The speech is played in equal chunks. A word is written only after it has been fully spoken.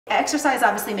exercise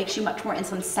obviously makes you much more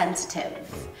insulin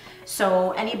sensitive.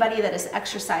 So anybody that is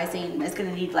exercising is going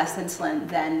to need less insulin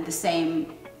than the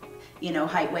same, you know,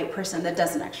 height, weight person that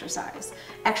doesn't exercise.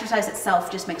 Exercise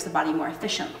itself just makes the body more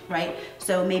efficient, right?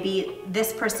 So maybe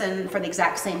this person for the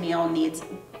exact same meal needs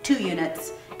 2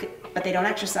 units, but they don't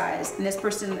exercise, and this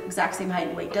person, exact same height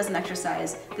and weight, doesn't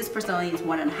exercise. This person only needs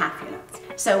 1.5 units.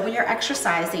 So when you're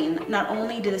exercising, not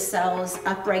only do the cells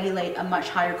upregulate a much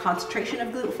higher concentration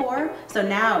of GLUT4, so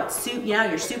now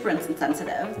you're super insulin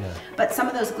sensitive, but some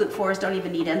of those GLUT4s don't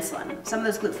even need insulin. Some of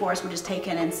those GLUT4s will just take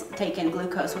in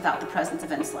glucose without the presence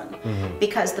of insulin.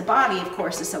 Because the body, of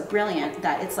course, is so brilliant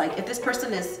that it's like, if this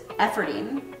person is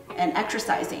efforting and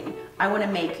exercising, I want to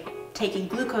make taking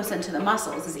glucose into the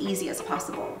muscles as easy as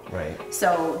possible. Right.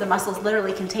 So the muscles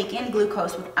literally can take in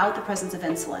glucose without the presence of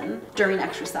insulin during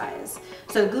exercise.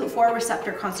 So the GLUT4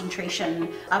 receptor concentration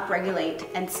upregulate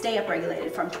and stay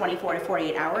upregulated from 24 to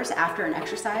 48 hours after an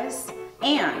exercise.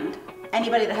 And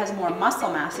anybody that has more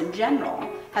muscle mass in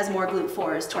general has more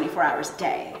GLUT4s 24 hours a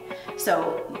day.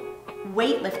 So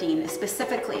weightlifting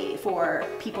specifically for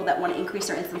people that want to increase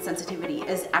their insulin sensitivity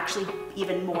is actually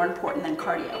even more important than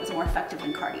cardio. It's more effective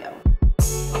than cardio.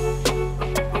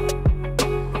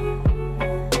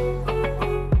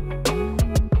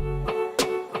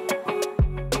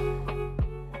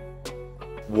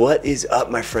 What is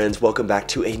up, my friends? Welcome back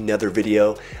to another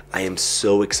video. I am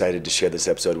so excited to share this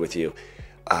episode with you.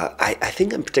 I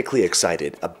think I'm particularly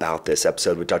excited about this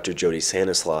episode with Dr. Jody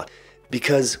Stanislaw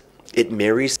because it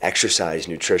marries exercise,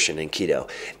 nutrition, and keto,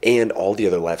 and all the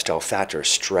other lifestyle factors,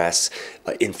 stress,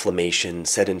 inflammation,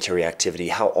 sedentary activity,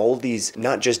 how all these,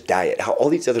 not just diet, how all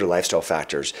these other lifestyle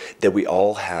factors that we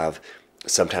all have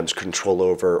sometimes control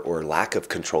over or lack of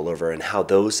control over, and how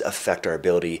those affect our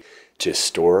ability to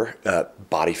store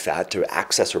body fat, to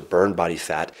access or burn body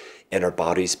fat, and our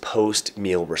body's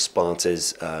post-meal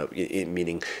responses,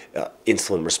 meaning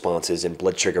insulin responses and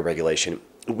blood sugar regulation.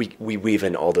 We weave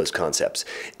in all those concepts,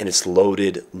 and it's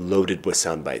loaded with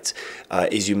sound bites.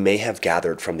 As you may have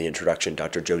gathered from the introduction,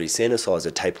 Dr. Jody Stanislaw is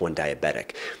a type 1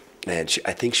 diabetic, and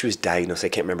I think she was diagnosed, I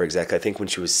can't remember exactly, I think when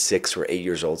she was 6 or 8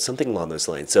 years old, something along those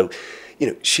lines. So, you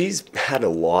know, she's had a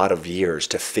lot of years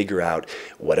to figure out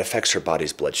what affects her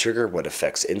body's blood sugar, what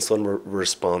affects insulin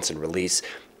response and release,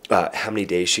 how many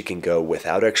days she can go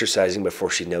without exercising before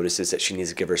she notices that she needs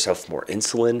to give herself more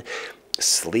insulin,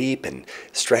 sleep and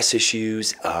stress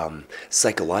issues,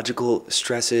 psychological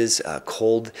stresses,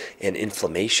 cold and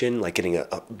inflammation, like getting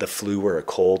the flu or a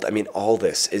cold. I mean, all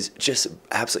this is just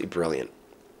absolutely brilliant.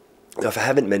 Now, if I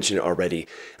haven't mentioned it already,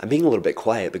 I'm being a little bit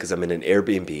quiet because I'm in an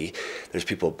Airbnb. There's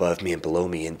people above me and below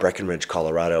me in Breckenridge,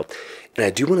 Colorado. And I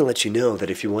do want to let you know that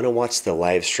if you want to watch the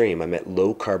live stream, I'm at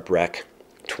Low Carb Rec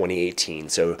 2018.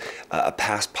 So a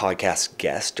past podcast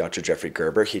guest, Dr. Jeffrey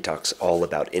Gerber, he talks all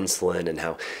about insulin and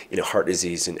how, you know, heart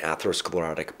disease and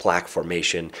atherosclerotic plaque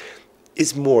formation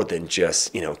is more than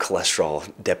just, you know, cholesterol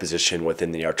deposition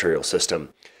within the arterial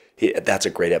system. That's a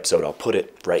great episode. I'll put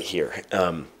it right here.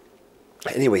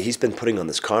 Anyway, he's been putting on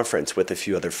this conference with a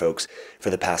few other folks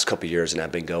for the past couple of years, and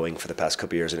I've been going for the past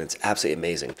couple of years, and it's absolutely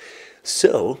amazing.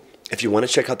 So if you want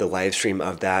to check out the live stream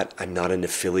of that, I'm not an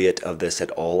affiliate of this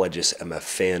at all. I just am a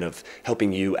fan of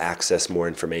helping you access more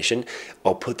information.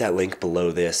 I'll put that link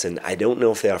below this, and I don't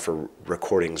know if they offer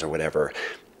recordings or whatever,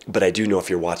 but I do know if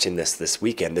you're watching this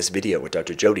weekend, this video with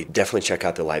Dr. Jody, definitely check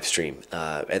out the live stream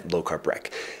at Low Carb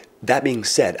Rec. That being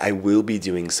said, I will be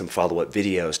doing some follow-up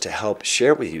videos to help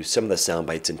share with you some of the sound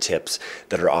bites and tips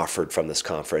that are offered from this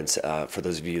conference for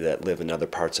those of you that live in other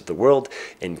parts of the world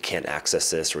and can't access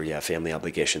this, or you have family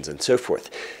obligations and so forth.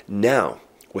 Now,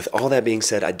 with all that being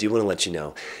said, I do want to let you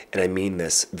know, and I mean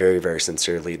this very, very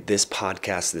sincerely, this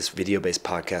podcast, this video-based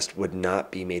podcast would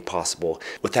not be made possible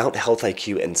without Health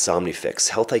IQ and Somnifix.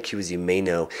 Health IQ, as you may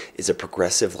know, is a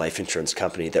progressive life insurance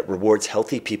company that rewards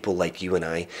healthy people like you and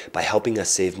I by helping us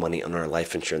save money on our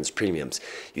life insurance premiums.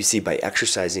 You see, by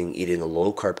exercising, eating a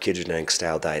low-carb ketogenic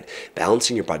style diet,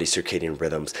 balancing your body's circadian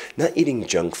rhythms, not eating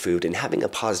junk food, and having a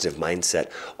positive mindset,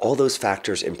 all those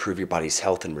factors improve your body's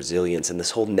health and resilience and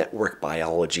this whole network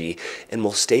biology, and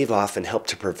will stave off and help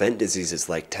to prevent diseases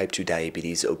like type 2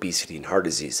 diabetes, obesity, and heart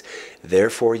disease.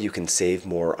 Therefore, you can save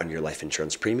more on your life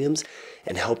insurance premiums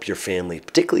and help your family,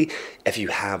 particularly if you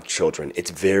have children.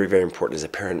 It's very, very important. As a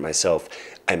parent myself,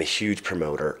 I'm a huge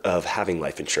promoter of having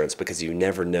life insurance because you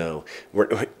never know.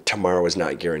 Tomorrow is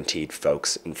not guaranteed,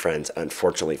 folks and friends,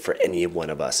 unfortunately, for any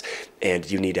one of us. And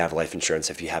you need to have life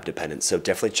insurance if you have dependents. So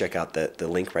definitely check out the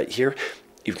link right here.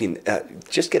 You can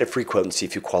just get a free quote and see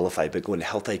if you qualify by going to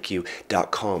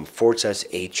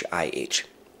healthiq.com/HIH.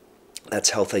 That's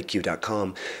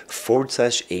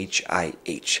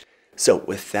healthiq.com/HIH. So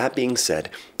with that being said,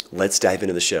 let's dive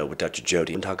into the show with Dr.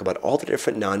 Jody and talk about all the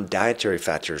different non-dietary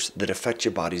factors that affect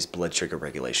your body's blood sugar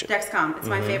regulation. Dexcom, it's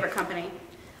my favorite company.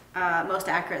 Most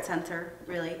accurate sensor,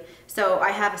 really. So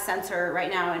I have a sensor right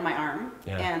now in my arm,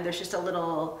 and there's just a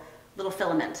little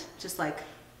filament, just like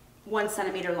 1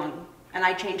 centimeter long, and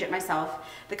I change it myself.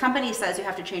 The company says you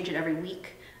have to change it every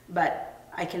week, but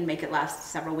I can make it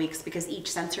last several weeks because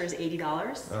each sensor is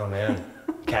 $80. Oh man.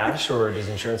 Cash, or does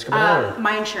insurance come out?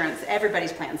 My insurance,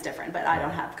 everybody's plan's different, but I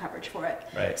don't have coverage for it.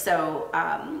 Right. So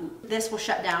this will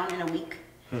shut down in a week.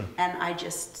 And I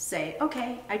just say,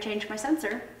 okay, I changed my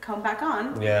sensor, come back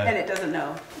on, and it doesn't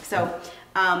know. So,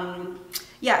 so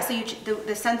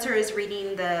the sensor is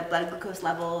reading the blood glucose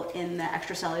level in the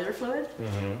extracellular fluid,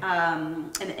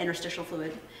 in the interstitial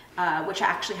fluid, which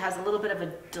actually has a little bit of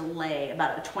a delay,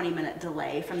 about a 20-minute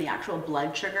delay from the actual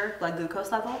blood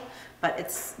glucose level. But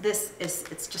it's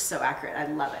just so accurate. I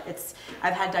love it.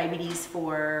 I've had diabetes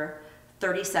for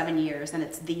 37 years, and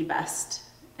it's the best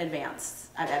advance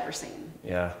I've ever seen.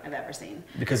 Yeah. I've ever seen.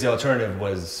 Because the alternative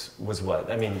was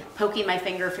what? I mean, poking my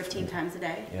finger 15 times a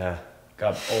day. Yeah.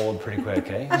 Got old pretty quick,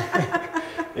 eh?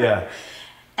 Yeah.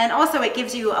 And also it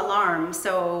gives you alarm,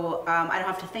 so I don't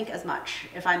have to think as much.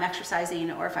 If I'm exercising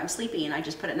or if I'm sleeping, I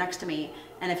just put it next to me,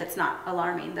 and if it's not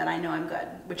alarming, then I know I'm good,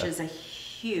 which is a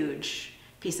huge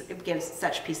it gives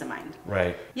such peace of mind.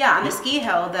 Right. Yeah, on the ski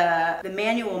hill, the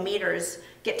manual meters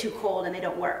get too cold and they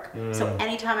don't work. So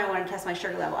anytime I want to test my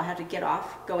sugar level, I have to get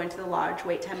off, go into the lodge,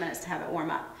 wait 10 minutes to have it warm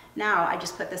up. Now I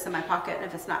just put this in my pocket, and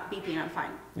if it's not beeping, I'm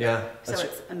fine. Yeah. So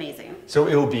it's amazing. So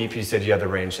it will beep. You said you have the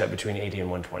range set between 80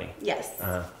 and 120. Yes.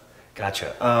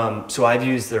 Gotcha. So I've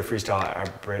used their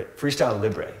Freestyle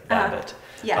Libre Abbott.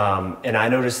 Yeah. And I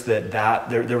noticed that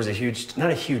there was not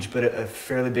a huge, but a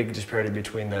fairly big disparity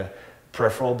between the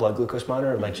peripheral blood glucose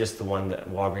monitor, like just the one that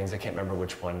Walgreens, I can't remember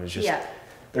which one, it was just,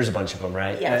 there's a bunch of them,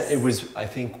 right? Yes. It was, I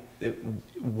think,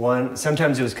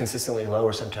 sometimes it was consistently low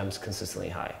or sometimes consistently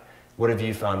high. What have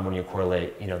you found when you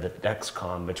correlate, the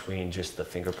Dexcom between just the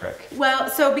finger prick? Well,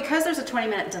 so because there's a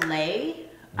 20-minute delay,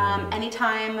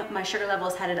 anytime my sugar level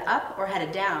is headed up or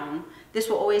headed down, this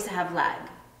will always have lag.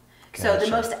 Gotcha. So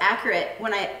the most accurate,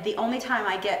 the only time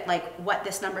I get like what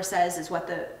this number says is what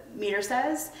the meter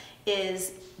says,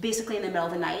 is basically in the middle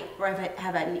of the night where I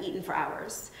haven't eaten for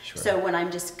hours. Sure. So when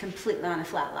I'm just completely on a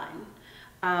flat line.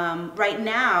 Right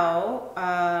now,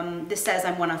 this says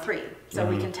I'm 103, so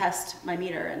we can test my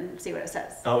meter and see what it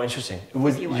says. Oh, interesting. You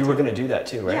were going to do that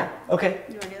too, right? Yeah. Okay.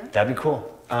 You want to do that? That'd be cool.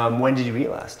 When did you eat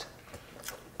last?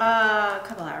 A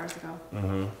couple hours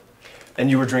ago. And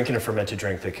you were drinking a fermented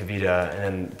drink, the Kavita, and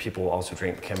then people also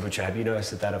drink kombucha. Have you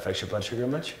noticed that affects your blood sugar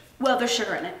much? Well, there's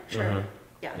sugar in it, sure.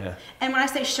 Yeah. And when I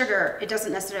say sugar, it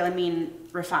doesn't necessarily mean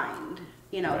refined.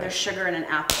 There's sugar in an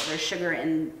apple, there's sugar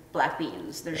in black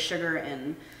beans, there's sugar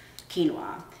in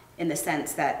quinoa, in the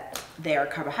sense that they are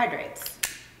carbohydrates.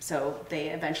 So they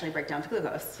eventually break down to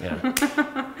glucose.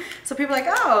 Yeah. So people are like,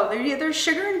 oh, there's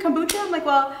sugar in kombucha? I'm like,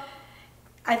 well,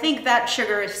 I think that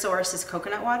sugar source is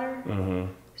coconut water.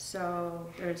 So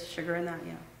there's sugar in that,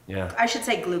 Yeah. I should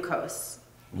say glucose.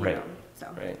 Right.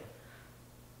 Right.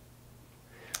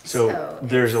 So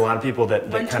there's a lot of people that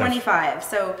 125.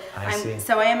 So I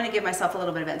am going to give myself a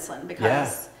little bit of insulin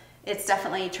because it's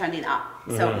definitely trending up.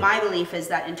 So my belief is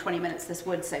that in 20 minutes this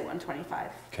would say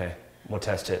 125. Okay, we'll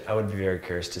test it. I would be very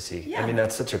curious to see. Yeah. I mean,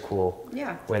 that's such a cool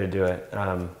way to do it.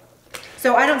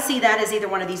 So I don't see that as either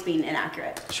one of these being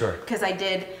inaccurate. Sure. Because I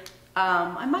did,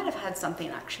 I might have had something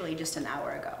actually just an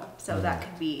hour ago. So that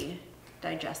could be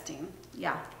digesting.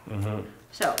 Yeah.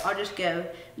 So I'll just give.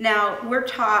 Now we're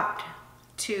taught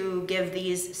to give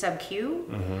these sub-Q,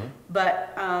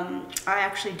 but I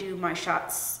actually do my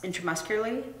shots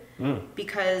intramuscularly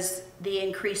because the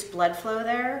increased blood flow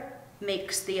there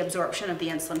makes the absorption of the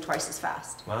insulin twice as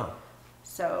fast. Wow.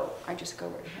 So I just go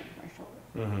right here to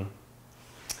my shoulder.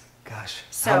 Gosh.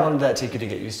 So, how long did that take you to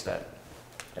get used to that?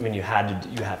 I mean, you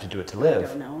have to do it to live. I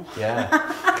don't know. Yeah.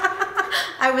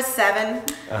 I was 7,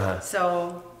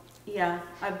 so yeah,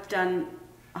 I've done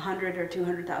 100 or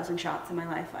 200,000 shots in my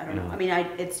life. I don't know. I mean,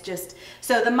 it's just,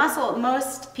 so the muscle,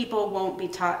 most people won't be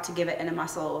taught to give it in a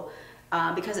muscle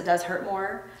because it does hurt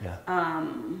more. Yeah.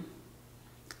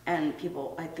 And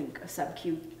people, I think, a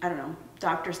sub-Q, I don't know,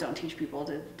 doctors don't teach people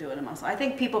to do it in a muscle. I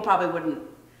think people probably wouldn't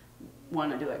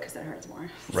want to do it because it hurts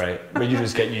more. Right, but you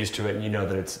just get used to it and you know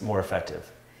that it's more effective.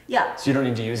 Yeah. So you don't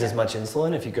need to use as much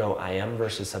insulin if you go IM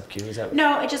versus sub-Q, is that?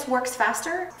 No, it just works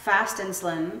faster. Fast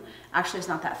insulin actually is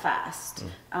not that fast.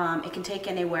 It can take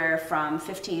anywhere from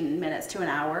 15 minutes to an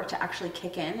hour to actually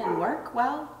kick in and work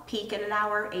well. peak in an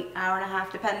hour, hour and a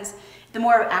half, depends. The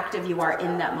more active you are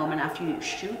in that moment after you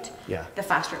shoot, the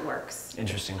faster it works.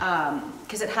 Interesting.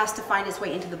 Because it has to find its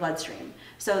way into the bloodstream.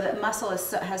 So the muscle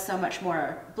has so much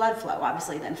more blood flow,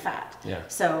 obviously, than fat. Yeah.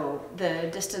 So the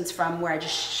distance from where I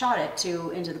just shot it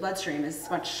to into the bloodstream is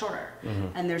much shorter.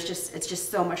 And it's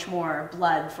just so much more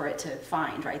blood for it to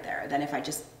find right there than if I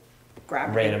just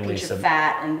grab a piece of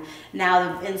fat, and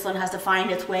now the insulin has to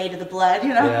find its way to the blood,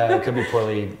 you know? Yeah, it could be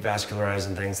poorly vascularized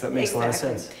and things. That makes a lot of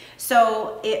sense.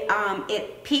 So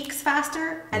it peaks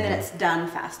faster, and then it's done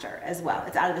faster as well.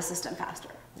 It's out of the system faster.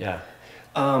 Yeah.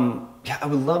 Yeah, I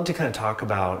would love to kind of talk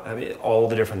about all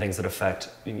the different things that affect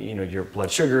your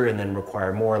blood sugar and then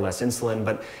require more or less insulin.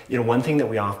 But one thing that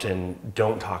we often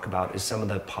don't talk about is some of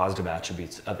the positive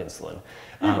attributes of insulin.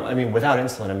 Without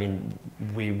insulin,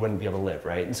 we wouldn't be able to live,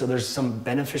 right? And so there's some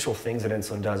beneficial things that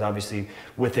insulin does, obviously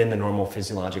within the normal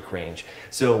physiologic range.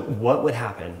 So what would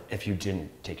happen if you didn't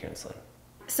take your insulin?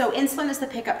 So insulin is the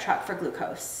pickup truck for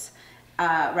glucose,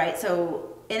 right?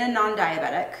 So in a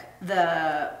non-diabetic,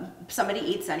 somebody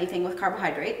eats anything with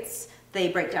carbohydrates, they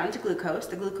break down to glucose.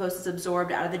 The glucose is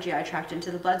absorbed out of the GI tract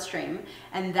into the bloodstream,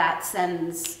 and that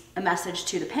sends a message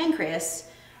to the pancreas,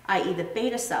 i.e. the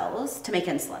beta cells, to make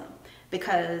insulin,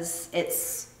 because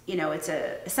it's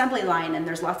a assembly line and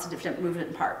there's lots of different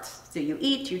movement parts. So you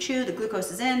eat, you chew, the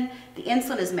glucose is in, the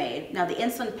insulin is made. Now the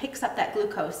insulin picks up that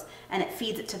glucose and it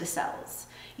feeds it to the cells.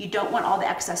 You don't want all the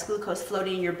excess glucose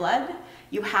floating in your blood.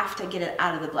 You have to get it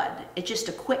out of the blood. It's just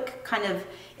a quick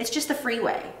it's just a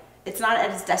freeway. It's not at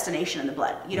its destination in the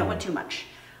blood. You don't want too much.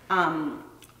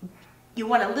 You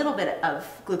want a little bit of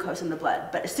glucose in the blood,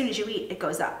 but as soon as you eat, it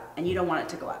goes up, and you don't want it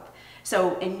to go up.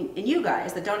 So in you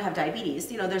guys that don't have diabetes,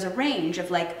 there's a range of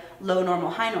like low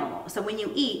normal, high normal. So when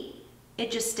you eat,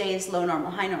 it just stays low normal,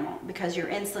 high normal, because your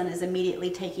insulin is immediately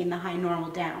taking the high normal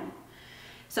down.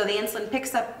 So the insulin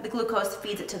picks up the glucose,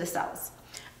 feeds it to the cells.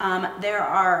 There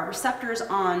are receptors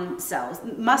on cells,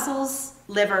 muscles,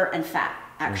 liver, and fat,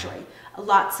 actually.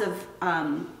 Lots of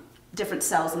different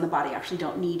cells in the body actually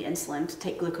don't need insulin to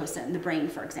take glucose in. The brain,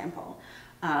 for example.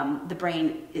 The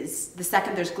brain is, the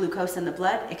second there's glucose in the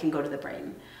blood, it can go to the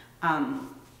brain.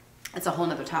 It's a whole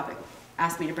nother topic.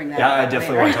 Ask me to bring that up. Yeah, I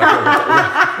definitely want to talk about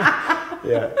that.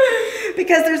 Yeah.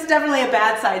 Because there's definitely a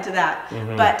bad side to that.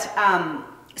 But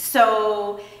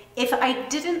so if I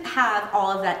didn't have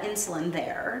all of that insulin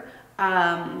there,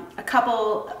 a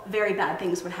couple very bad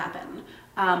things would happen.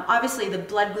 Obviously, the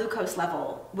blood glucose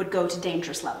level would go to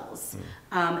dangerous levels.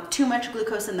 Too much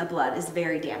glucose in the blood is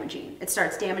very damaging. It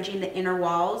starts damaging the inner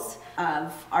walls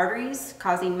of arteries,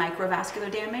 causing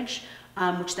microvascular damage,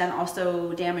 which then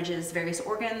also damages various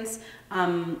organs,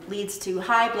 leads to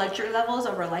high blood sugar levels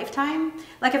over a lifetime.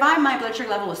 Like if my blood sugar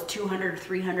level was 200 or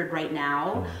 300 right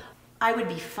now, I would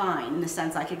be fine in the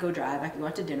sense I could go drive, I could go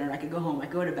out to dinner, I could go home, I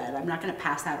could go to bed. I'm not going to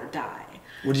pass out or die.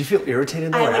 Would you feel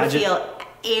irritated though? I would feel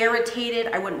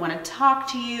irritated. I wouldn't want to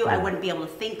talk to you. I wouldn't be able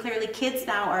to think clearly. Kids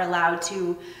now are allowed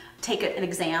to take an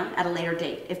exam at a later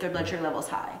date if their blood sugar level is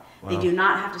high. They do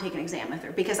not have to take an exam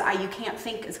because you can't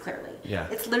think as clearly. Yeah.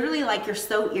 It's literally like you're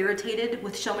so irritated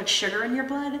with so much sugar in your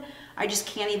blood. I just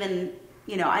can't even,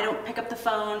 I don't pick up the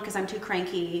phone because I'm too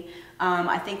cranky.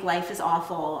 I think life is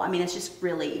awful. It's just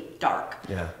really dark.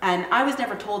 Yeah. And I was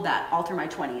never told that all through my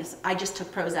 20s. I just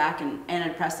took Prozac and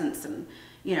antidepressants and,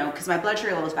 because my blood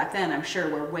sugar levels back then, I'm sure,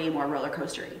 were way more roller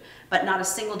coastery. But not a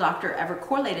single doctor ever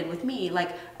correlated with me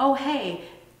like, oh, hey,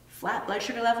 flat blood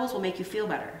sugar levels will make you feel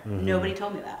better. Nobody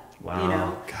told me that.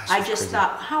 Wow. Gosh, I just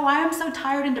thought, I am so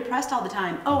tired and depressed all the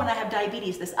time. Oh, and I have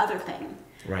diabetes, this other thing.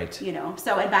 Right.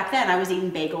 So, and back then I was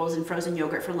eating bagels and frozen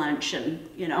yogurt for lunch and,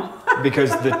 Because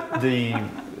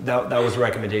that was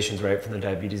recommendations, right, from the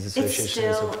Diabetes Association?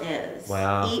 It still is.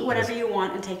 Wow. Eat whatever you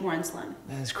want and take more insulin.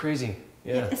 That's crazy.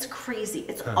 Yeah. It's crazy.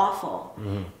 It's awful.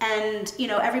 And,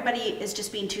 everybody is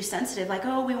just being too sensitive. Like,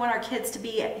 oh, we want our kids to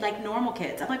be like normal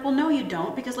kids. I'm like, well, no, you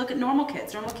don't, because look at normal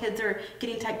kids. Normal kids are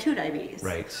getting type 2 diabetes.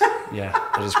 Right. Yeah,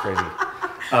 that is crazy.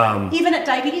 Even at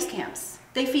diabetes camps,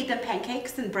 they feed them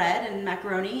pancakes and bread and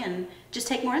macaroni and just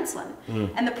take more insulin.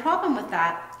 And the problem with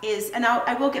that is, and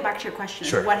I will get back to your question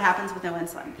of what happens with no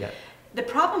insulin. Yeah. The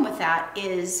problem with that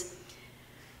is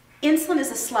insulin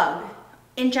is a slug.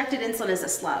 Injected insulin is a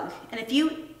slug. And if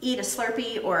you eat a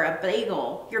Slurpee or a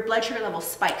bagel, your blood sugar level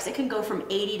spikes. It can go from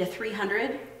 80 to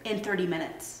 300 in 30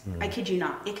 minutes. I kid you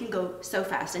not. It can go so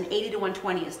fast. And 80 to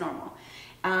 120 is normal.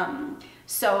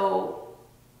 So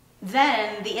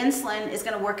then the insulin is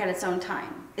going to work at its own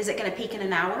time. Is it going to peak in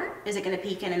an hour? Is it going to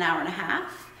peak in an hour and a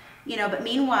half? But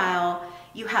meanwhile,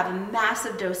 you have a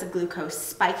massive dose of glucose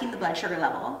spiking the blood sugar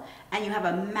level, and you have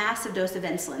a massive dose of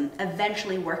insulin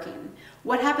eventually working.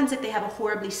 What happens if they have a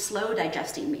horribly slow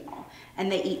digesting meal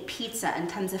and they eat pizza and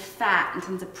tons of fat and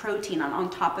tons of protein on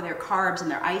top of their carbs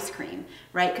and their ice cream,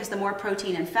 right? Because the more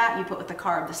protein and fat you put with the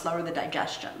carb, the slower the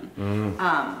digestion.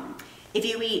 If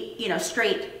you eat,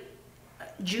 straight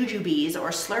jujubes or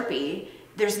Slurpee,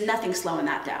 there's nothing slowing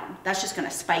that down. That's just going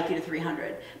to spike you to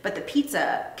 300. But the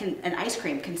pizza and ice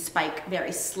cream can spike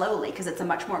very slowly because it's a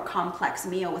much more complex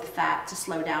meal with fat to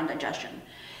slow down digestion.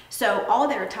 So all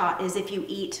they're taught is if you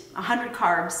eat 100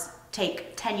 carbs,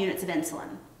 take 10 units of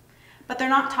insulin. But they're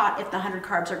not taught if the 100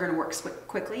 carbs are going to work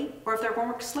quickly or if they're going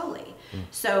to work slowly.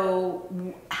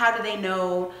 So how do they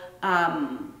know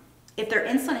if their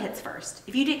insulin hits first?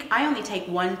 I only take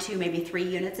 1, 2, maybe 3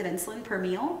 units of insulin per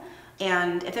meal.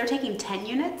 And if they're taking 10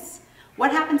 units,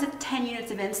 what happens if 10 units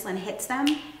of insulin hits them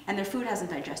and their food hasn't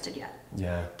digested yet?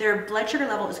 Yeah. Their blood sugar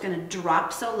level is going to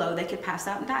drop so low they could pass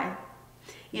out and die.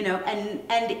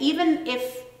 And even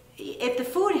if the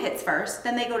food hits first,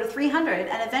 then they go to 300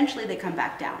 and eventually they come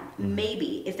back down.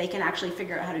 Maybe if they can actually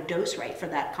figure out how to dose right for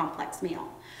that complex meal.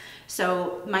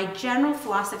 So my general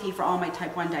philosophy for all my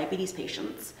type 1 diabetes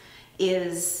patients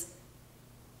is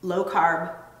low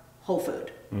carb, whole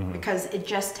food, because it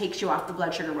just takes you off the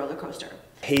blood sugar roller coaster.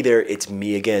 Hey there, it's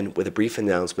me again with a brief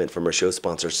announcement from our show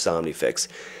sponsor, SomniFix.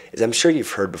 As I'm sure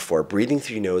you've heard before, breathing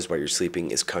through your nose while you're sleeping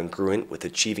is congruent with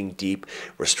achieving deep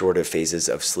restorative phases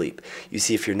of sleep. You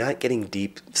see, if you're not getting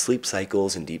deep sleep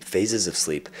cycles and deep phases of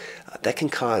sleep, that can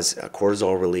cause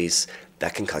cortisol release,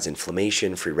 that can cause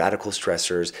inflammation, free radical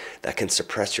stressors, that can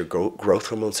suppress your growth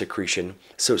hormone secretion.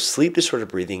 So sleep disordered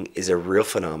breathing is a real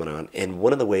phenomenon, and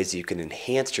one of the ways you can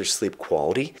enhance your sleep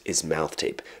quality is mouth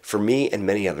tape. For me and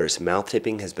many others, mouth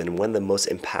taping has been one of the most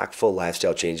impactful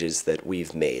lifestyle changes that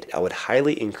we've made. I would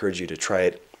highly encourage you to try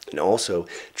it. And also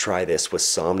try this with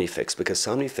SomniFix, because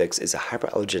SomniFix is a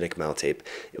hypoallergenic mouth tape.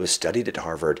 It was studied at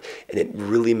Harvard, and it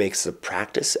really makes the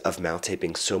practice of mouth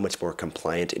taping so much more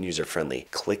compliant and user-friendly.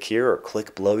 Click here or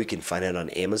click below. You can find it on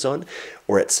Amazon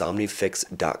or at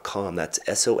somnifix.com. That's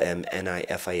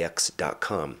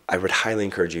SOMNIFIX.com. I would highly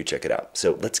encourage you to check it out.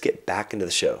 So let's get back into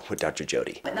the show with Dr.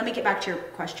 Jody. But let me get back to your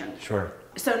question. Sure.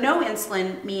 So no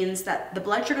insulin means that the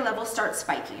blood sugar levels start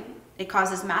spiking. It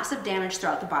causes massive damage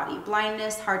throughout the body: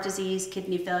 blindness, heart disease,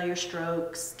 kidney failure,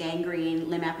 strokes, gangrene,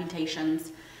 limb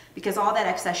amputations, because all that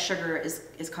excess sugar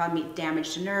is causing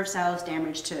damage to nerve cells,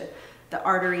 damage to the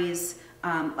arteries.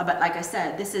 But like I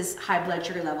said, this is high blood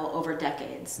sugar level over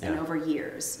decades and over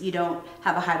years. You don't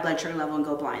have a high blood sugar level and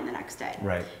go blind the next day.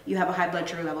 Right. You have a high blood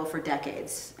sugar level for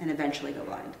decades and eventually go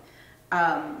blind.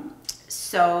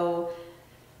 So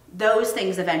those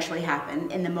things eventually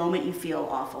happen in the moment you feel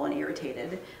awful and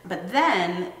irritated. But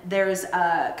then there's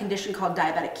a condition called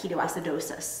diabetic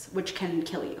ketoacidosis, which can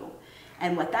kill you.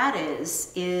 And what that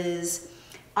is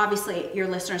obviously your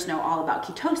listeners know all about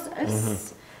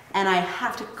ketosis. And I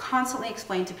have to constantly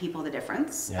explain to people the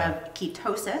difference of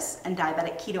ketosis and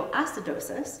diabetic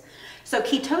ketoacidosis. So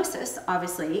ketosis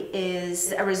obviously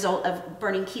is a result of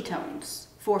burning ketones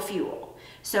for fuel.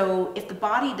 So if the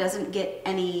body doesn't get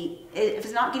if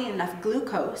it's not getting enough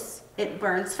glucose, it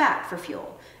burns fat for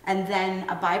fuel. And then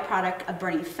a byproduct of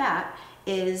burning fat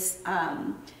is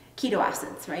keto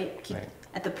acids, right?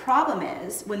 And the problem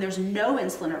is when there's no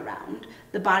insulin around,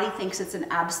 the body thinks it's an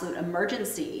absolute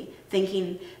emergency,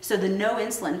 so the no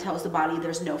insulin tells the body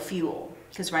there's no fuel.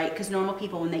 Because normal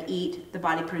people, when they eat, the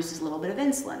body produces a little bit of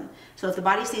insulin. So if the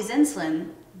body sees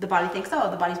insulin, the body thinks,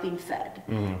 oh, the body's being fed.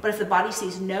 But if the body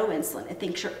sees no insulin, it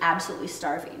thinks you're absolutely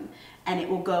starving. And it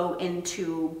will go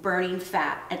into burning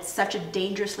fat at such a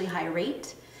dangerously high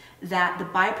rate that the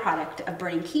byproduct of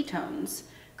burning ketones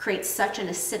creates such an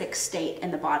acidic state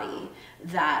in the body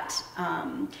that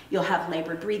you'll have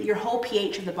labored breathing. Your whole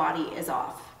pH of the body is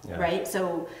off, right?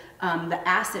 So the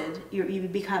acid, your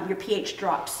pH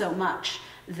drops so much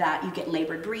that you get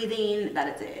labored breathing,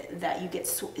 that you get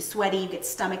sweaty, you get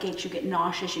stomach aches, you get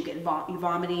nauseous, you get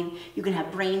vomiting, you can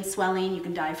have brain swelling, you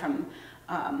can die from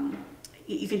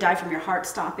your heart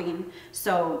stopping.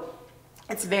 So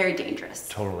it's very dangerous.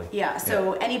 Totally. Yeah,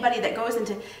 so anybody that goes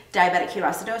into diabetic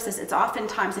ketoacidosis, it's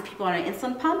oftentimes if people are on an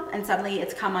insulin pump and suddenly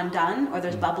it's come undone or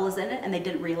there's bubbles in it and they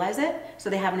didn't realize it, so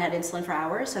they haven't had insulin for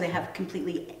hours, so they have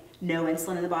completely no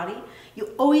insulin in the body. You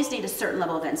always need a certain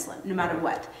level of insulin, no matter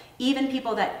what. Even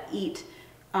people that eat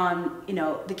on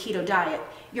the keto diet,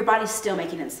 your body's still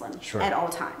making insulin at all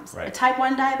times. Right. A type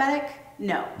 1 diabetic,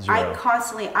 no. Zero.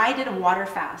 I did a water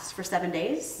fast for 7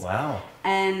 days. Wow.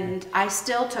 And I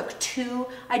still took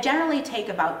I generally take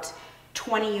about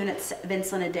 20 units of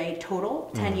insulin a day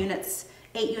total, 10 units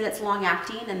 8 units long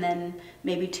acting, and then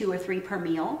maybe 2 or 3 per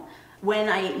meal. When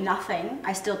I ate nothing,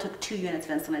 I still took 2 units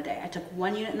of insulin a day. I took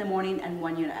 1 unit in the morning and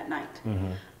 1 unit at night.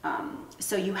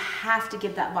 So you have to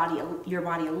give that your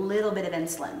body a little bit of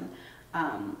insulin,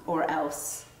 or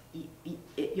else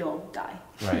you'll die.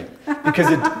 Right, because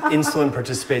insulin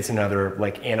participates in other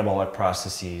like anabolic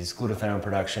processes, glutathione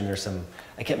production. There's some,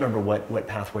 I can't remember what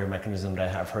pathway or mechanism, but I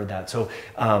have heard that. So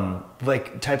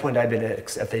like type 1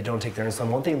 diabetics, if they don't take their insulin,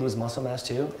 won't they lose muscle mass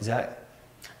too? Is that?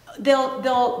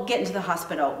 They'll get into the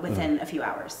hospital within a few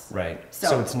hours. Right,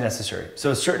 so it's necessary.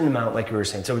 So a certain amount, like you were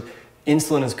saying, so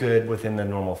insulin is good within the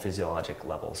normal physiologic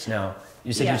levels. Now,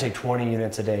 you said you take 20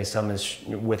 units a day, some is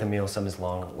with a meal, some is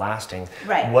long lasting.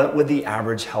 Right. What would the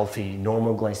average healthy,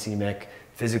 normal glycemic,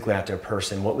 physically active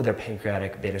person, what would their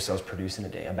pancreatic beta cells produce in a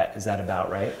day? Is that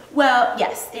about right? Well,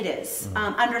 yes, it is.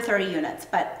 Under 30 units.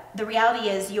 But the reality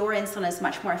is your insulin is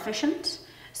much more efficient.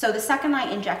 So the second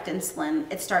I inject insulin,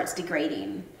 it starts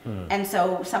degrading. And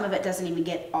so some of it doesn't even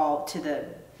get all to the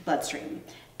bloodstream.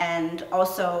 And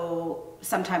also,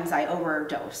 sometimes I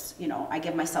overdose. You know, I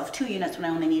give myself 2 units when I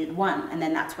only needed 1. And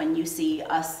then that's when you see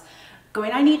us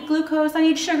going, I need glucose, I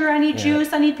need sugar, I need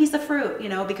juice, I need a piece of fruit, you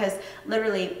know, because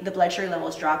literally the blood sugar level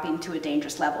is dropping to a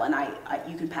dangerous level, and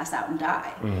you can pass out and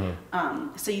die.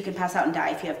 So you can pass out and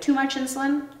die if you have too much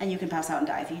insulin, and you can pass out and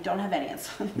die if you don't have any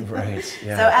insulin. Right,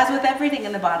 yeah. So as with everything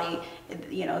in the body,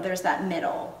 you know, there's that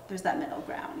middle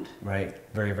ground. Right,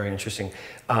 very, very interesting.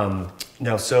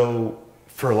 Now, so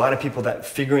for a lot of people, that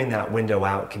figuring that window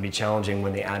out can be challenging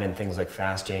when they add in things like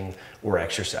fasting or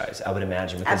exercise, I would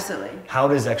imagine. Because absolutely. How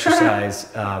does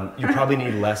exercise, you probably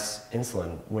need less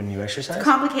insulin when you exercise? It's a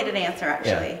complicated answer,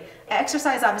 actually. Yeah.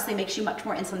 Exercise obviously makes you much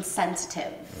more insulin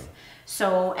sensitive.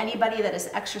 So anybody that is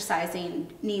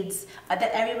exercising needs,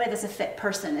 everybody that's a fit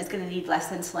person is going to need less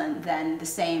insulin than the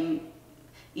same,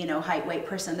 you know, height, weight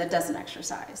person that doesn't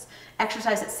exercise.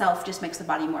 Exercise itself just makes the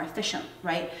body more efficient,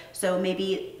 right? So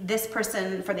maybe this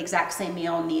person for the exact same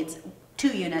meal needs 2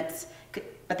 units,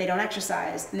 but they don't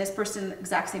exercise. And this person,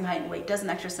 exact same height and weight, doesn't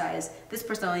exercise. This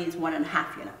person only needs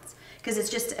 1.5 units. Because it's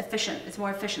just efficient, it's a more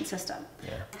efficient system.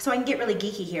 Yeah. So I can get really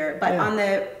geeky here, but on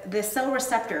the cell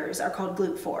receptors are called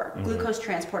GLUT4, glucose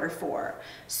transporter 4.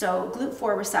 So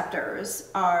GLUT4 receptors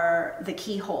are the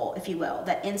keyhole, if you will,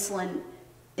 that insulin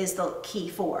is the key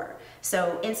for.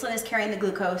 So insulin is carrying the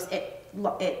glucose, it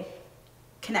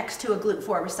connects to a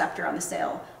GLUT4 receptor on the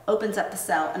cell, opens up the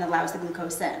cell, and allows the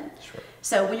glucose in. Sure.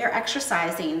 So when you're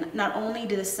exercising, not only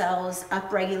do the cells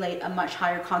upregulate a much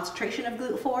higher concentration of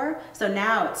GLUT4, so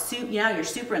now you're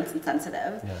super insulin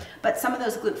sensitive, but some of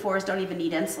those GLUT4s don't even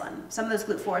need insulin. Some of those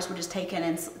GLUT4s will just take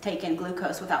in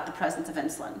glucose without the presence of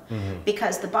insulin.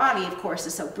 Because the body, of course,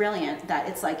 is so brilliant that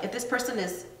it's like, if this person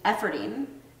is efforting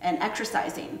and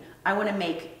exercising, I want to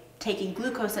make taking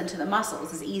glucose into the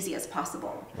muscles as easy as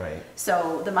possible. Right.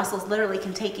 So the muscles literally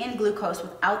can take in glucose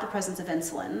without the presence of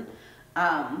insulin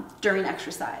during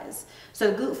exercise.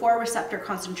 So the GLUT4 receptor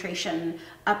concentration,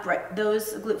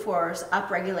 those GLUT4s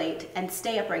upregulate and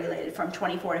stay upregulated from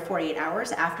 24 to 48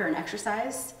 hours after an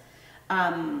exercise.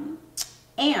 And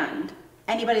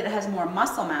anybody that has more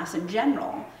muscle mass in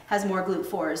general has more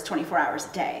GLUT4s 24 hours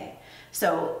a day.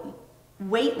 So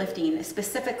weightlifting,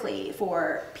 specifically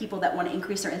for people that want to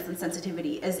increase their insulin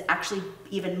sensitivity, is actually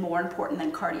even more important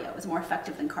than cardio, is more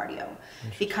effective than cardio,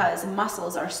 because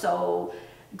muscles are so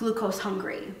glucose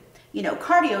hungry. You know,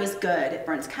 cardio is good, it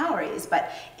burns calories,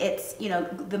 but it's, you know,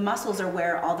 the muscles are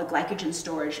where all the glycogen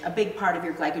storage, a big part of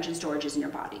your glycogen storage is in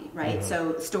your body, right?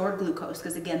 So stored glucose,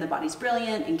 because again, the body's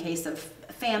brilliant. In case of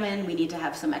famine, we need to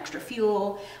have some extra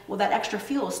fuel. Well, that extra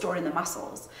fuel is stored in the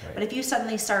muscles. Right. But if you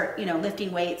suddenly start, you know,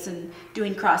 lifting weights and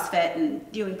doing CrossFit and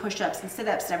doing push-ups and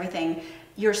sit-ups and everything,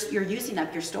 you're using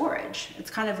up your storage.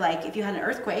 It's kind of like if you had an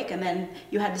earthquake and then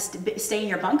you had to stay in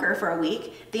your bunker for a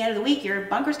week. At the end of the week, your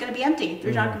bunker's going to be empty.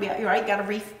 There's not going to be, right?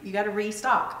 You got to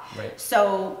restock. Right.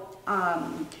 So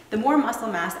the more muscle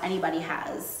mass anybody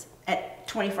has at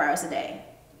 24 hours a day,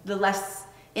 the less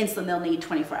insulin they'll need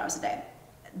 24 hours a day.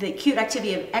 The acute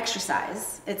activity of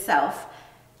exercise itself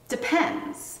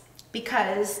depends.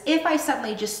 Because if I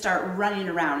suddenly just start running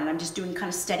around and I'm just doing kind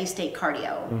of steady state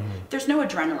cardio, there's no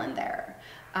adrenaline there.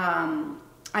 I'm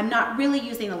not really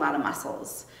using a lot of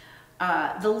muscles.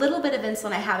 The little bit of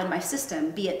insulin I have in my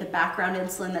system, be it the background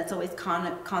insulin that's always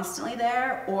constantly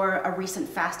there, or a recent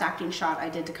fast acting shot I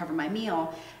did to cover my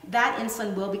meal, that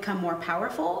insulin will become more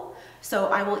powerful. So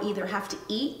I will either have to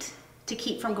eat to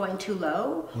keep from going too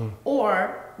low,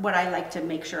 or what I like to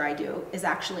make sure I do is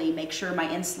actually make sure my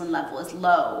insulin level is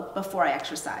low before I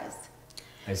exercise.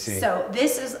 I see. So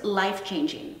this is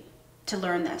life-changing to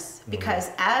learn this,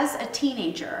 because as a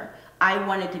teenager, I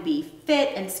wanted to be fit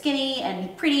and skinny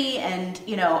and pretty, and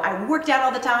I worked out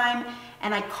all the time,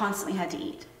 and I constantly had to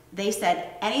eat. They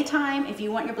said, anytime, if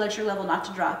you want your blood sugar level not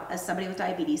to drop as somebody with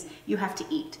diabetes, you have to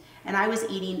eat. And I was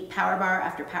eating power bar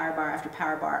after power bar after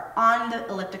power bar on the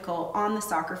elliptical, on the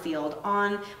soccer field,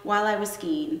 while I was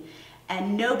skiing.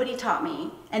 And nobody taught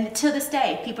me. And to this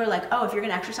day, people are like, oh, if you're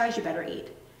gonna exercise, you better eat.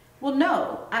 Well,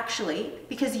 no, actually,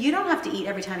 because you don't have to eat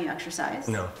every time you exercise.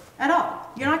 No. At all.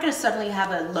 You're not gonna suddenly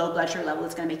have a low blood sugar level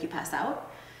that's gonna make you pass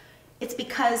out. It's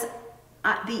because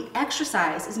the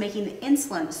exercise is making the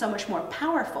insulin so much more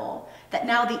powerful that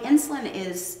now the insulin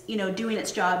is, doing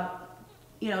its job,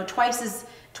 twice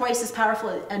as powerful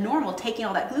as normal, taking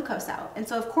all that glucose out. And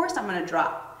so of course I'm gonna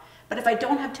drop. But if I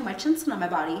don't have too much insulin on my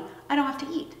body, I don't have to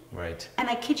eat. Right. And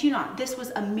I kid you not, this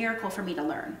was a miracle for me to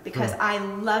learn, because I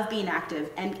love being active,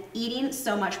 and eating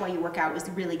so much while you work out was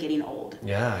really getting old.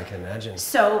 Yeah, I can imagine.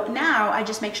 So now I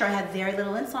just make sure I have very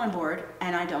little insulin on board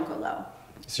and I don't go low.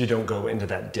 So you don't go into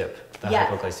that dip, the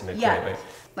hypoglycemic rate.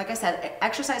 Like I said,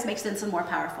 exercise makes insulin more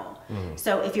powerful.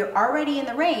 So if you're already in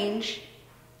the range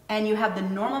and you have the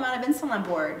normal amount of insulin on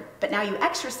board, but now you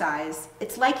exercise,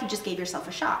 it's like you just gave yourself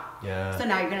a shot. Yeah. So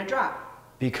now you're gonna drop.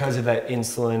 Because of that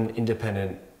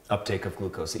insulin-independent uptake of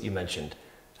glucose that you mentioned.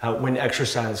 When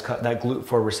exercise, that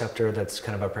GLUT4 receptor that's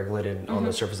kind of upregulated on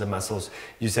the surface of muscles,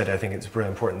 you said, I think it's really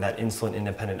important, that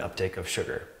insulin-independent uptake of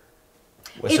sugar.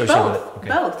 It's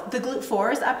both. The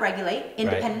GLUT4s upregulate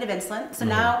independent of insulin. So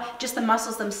now just the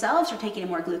muscles themselves are taking in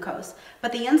more glucose.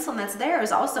 But the insulin that's there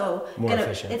is also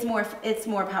efficient. It's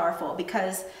more powerful,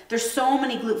 because there's so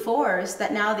many GLUT4s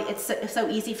that now it's so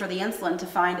easy for the insulin to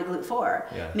find a GLUT4.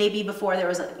 Yeah. Maybe before there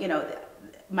was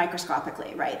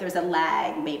microscopically, right? There's a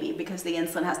lag maybe, because the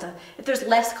insulin has to, if there's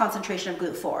less concentration of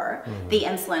GLUT4, the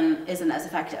insulin isn't as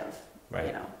effective,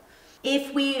 Right.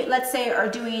 If we, let's say, are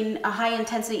doing a high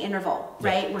intensity interval,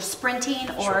 right? We're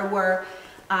sprinting, or we're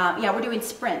doing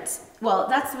sprints. Well,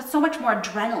 that's with so much more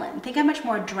adrenaline. Think how much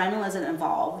more adrenaline is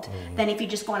involved than if you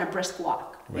just go on a brisk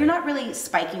walk. You're not really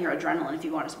spiking your adrenaline if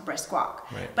you go on a brisk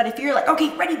walk. But if you're like,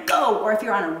 okay, ready, go, or if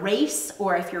you're on a race,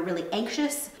 or if you're really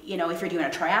anxious, if you're doing a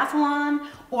triathlon,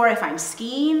 or if I'm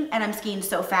skiing and I'm skiing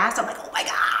so fast, I'm like, oh my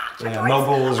gosh, I'm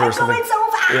going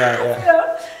so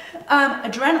fast.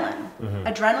 Adrenaline.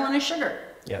 Adrenaline is sugar.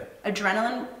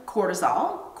 Adrenaline,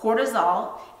 cortisol.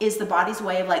 Cortisol is the body's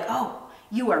way of like, oh,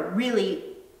 you are really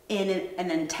in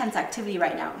an intense activity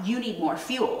right now. You need more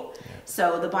fuel.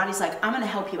 So the body's like, I'm going to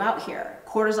help you out here.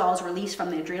 Cortisol is released from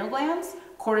the adrenal glands.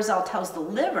 Cortisol tells the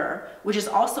liver, which is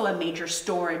also a major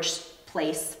storage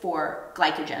place for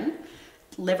glycogen,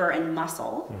 liver and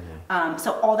muscle.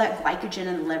 So all that glycogen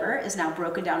in the liver is now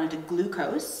broken down into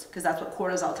glucose, because that's what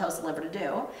cortisol tells the liver to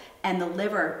do. And the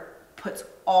liver puts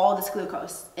all this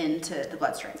glucose into the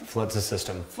bloodstream. Floods the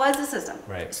system. Floods the system.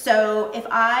 Right. So if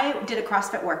I did a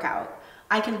CrossFit workout,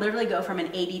 I can literally go from an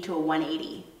 80 to a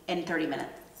 180 in 30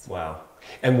 minutes. Wow.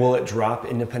 And will it drop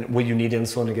independent? Will you need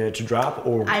insulin to get it to drop?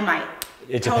 Or I might.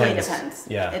 It totally depends.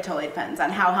 Yeah. It totally depends on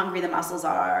how hungry the muscles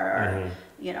are, or,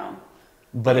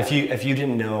 But if you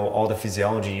didn't know all the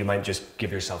physiology, you might just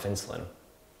give yourself insulin.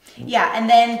 Yeah, and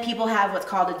then people have what's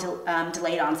called a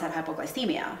delayed onset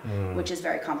hypoglycemia, which is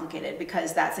very complicated,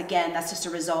 because that's just a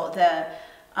result.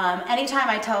 Anytime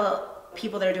I tell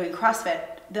people that are doing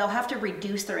CrossFit, they'll have to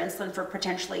reduce their insulin for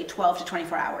potentially 12 to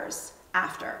 24 hours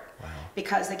after. Wow.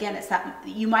 Because again, it's that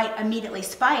you might immediately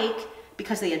spike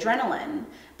because of the adrenaline,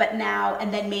 but now,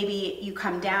 and then maybe you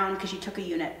come down because you took a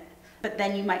unit, but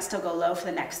then you might still go low for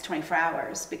the next 24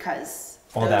 hours because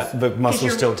the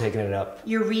muscle's still taking it up.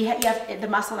 The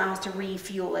muscle now has to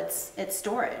refuel its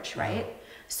storage, right?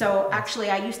 So actually,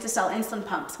 I used to sell insulin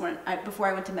pumps before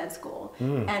I went to med school,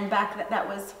 and back that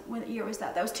was, what year was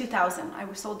that? That was 2000. I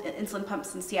sold insulin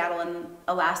pumps in Seattle and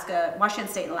Alaska, Washington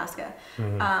State and Alaska,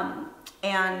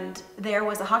 and there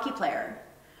was a hockey player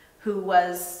who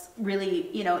was really,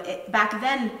 back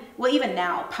then, well, even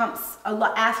now,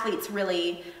 athletes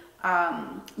really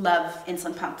love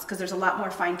insulin pumps because there's a lot more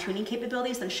fine-tuning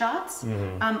capabilities than shots.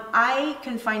 I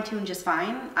can fine-tune just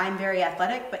fine. I'm very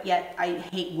athletic, but yet I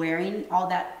hate wearing all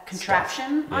that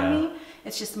contraption on me.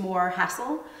 It's just more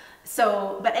hassle.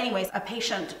 So, but anyways, a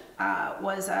patient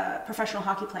was a professional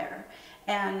hockey player,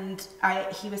 and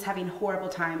he was having a horrible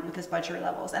time with his blood sugar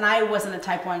levels. And I wasn't a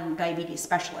type 1 diabetes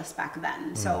specialist back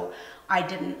then, so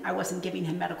I wasn't giving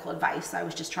him medical advice. I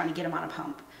was just trying to get him on a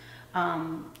pump.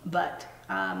 But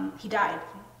he died.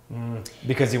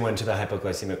 Because he went to the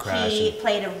hypoglycemic crash. He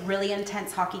played a really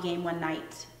intense hockey game one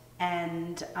night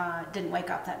and didn't wake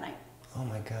up that night. Oh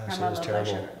my gosh, that was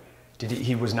terrible.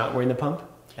 He was not wearing the pump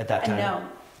at that time? No,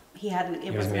 he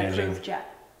wasn't approved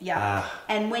yet. Yeah.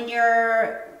 And when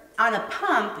On a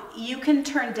pump, you can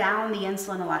turn down the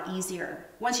insulin a lot easier.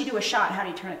 Once you do a shot, how do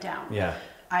you turn it down? Yeah.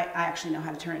 I actually know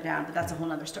how to turn it down, but that's a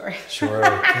whole other story. Sure.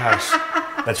 Gosh,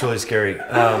 that's really scary.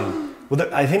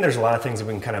 Well, I think there's a lot of things that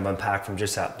we can kind of unpack from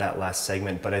just that last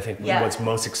segment, but I think what's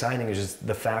most exciting is just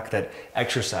the fact that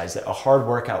exercise, that a hard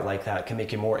workout like that can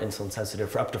make you more insulin sensitive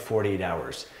for up to 48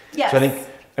 hours. Yes. So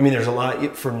I mean, there's a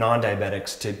lot for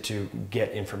non-diabetics to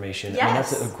get information. Yes. I mean,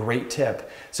 that's a great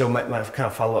tip. So my kind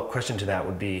of follow-up question to that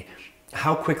would be,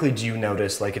 how quickly do you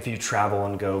notice, like if you travel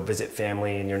and go visit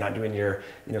family and you're not doing your,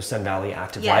 Sun Valley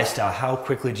active lifestyle, how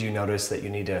quickly do you notice that you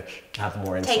need to have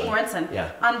more insulin? Take more insulin.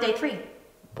 Yeah. On day 3.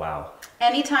 Wow.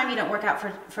 Anytime you don't work out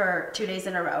for 2 days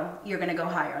in a row, you're going to go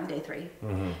higher on day 3.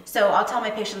 So I'll tell my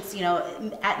patients,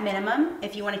 at minimum,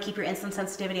 if you want to keep your insulin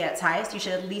sensitivity at its highest, you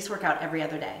should at least work out every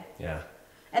other day. Yeah.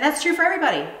 And that's true for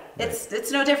everybody. Right. It's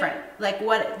no different. Like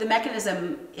what the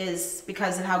mechanism is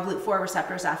because of how GLUT4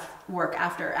 receptors work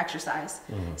after exercise.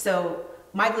 So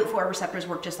my GLUT4 receptors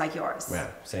work just like yours. Yeah,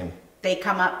 same. They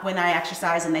come up when I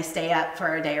exercise and they stay up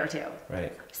for a day or 2.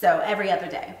 Right. So every other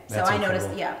day. That's so I incredible.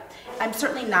 noticed, I'm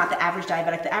certainly not the average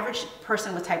diabetic. The average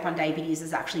person with type 1 diabetes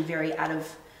is actually very out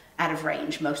of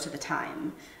range most of the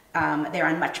time. They're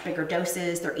on much bigger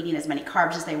doses. They're eating as many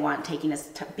carbs as they want, taking as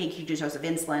big, huge doses of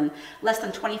insulin. Less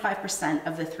than 25%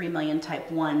 of the 3 million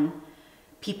type 1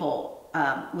 people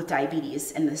with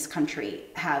diabetes in this country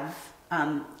have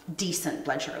decent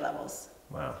blood sugar levels.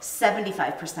 Wow.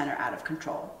 75% are out of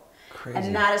control. Crazy.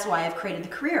 And that is why I've created the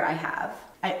career I have.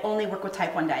 I only work with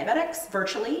type 1 diabetics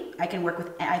virtually. I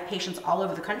have patients all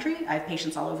over the country. I have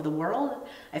patients all over the world.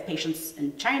 I have patients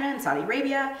in China and Saudi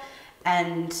Arabia.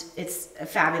 And it's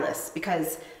fabulous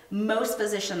because most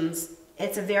physicians,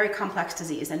 it's a very complex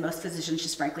disease and most physicians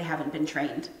just frankly haven't been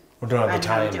trained Or don't have on the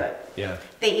how time. to do it. Yeah.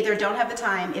 They either don't have the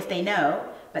time if they know,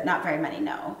 but not very many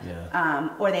know. Yeah.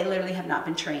 Or they literally have not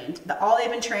been trained. All they've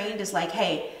been trained is like,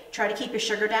 hey, try to keep your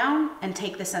sugar down and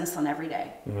take this insulin every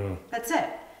day. That's it.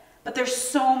 But there's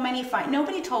so many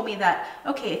nobody told me that,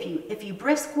 okay, if you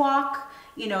brisk walk,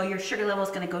 your sugar level is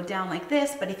going to go down like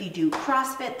this, but if you do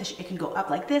CrossFit, it can go up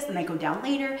like this and then go down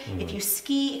later. If you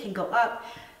ski, it can go up.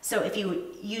 So if you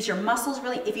use your muscles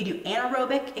if you do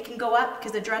anaerobic, it can go up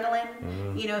because adrenaline.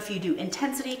 If you do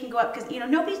intensity, it can go up because,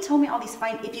 nobody told me all these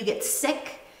if you get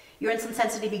sick, your insulin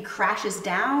sensitivity crashes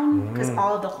down because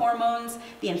all of the hormones,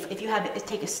 if you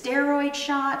take a steroid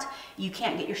shot, you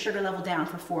can't get your sugar level down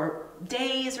for 4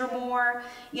 days or more.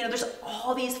 There's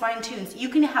all these fine tunes. You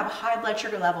can have a high blood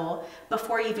sugar level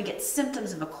before you even get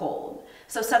symptoms of a cold.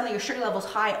 So suddenly your sugar level's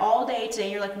high all day today,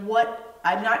 and you're like, what?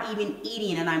 I'm not even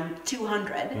eating and I'm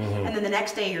 200. And then the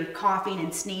next day you're coughing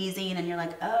and sneezing and you're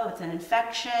like, oh, it's an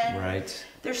infection. Right.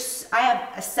 I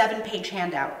have a 7-page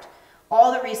handout.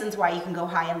 All the reasons why you can go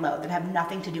high and low that have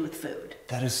nothing to do with food.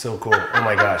 That is so cool. Oh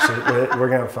my gosh. We're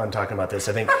going to have fun talking about this.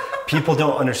 I think people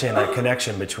don't understand that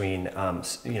connection between,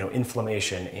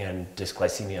 inflammation and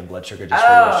dysglycemia and blood sugar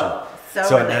dysregulation.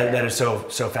 So that is so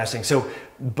fascinating. So,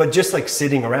 but just like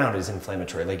sitting around is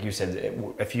inflammatory. Like you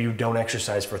said, if you don't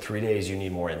exercise for 3 days, you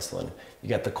need more insulin. You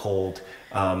got the cold.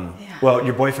 Well,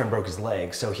 your boyfriend broke his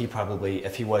leg, so he probably,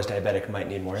 if he was diabetic, might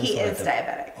need more insulin. He is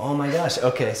diabetic. Oh my gosh.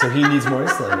 Okay, so he needs more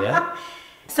insulin, yeah?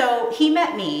 So he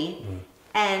met me,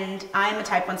 and I'm a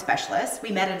type 1 specialist. We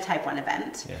met at a type 1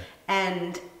 event. Yeah.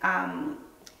 And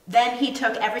then he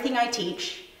took everything I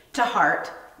teach to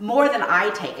heart, more than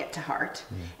I take it to heart.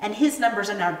 And his numbers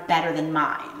are now better than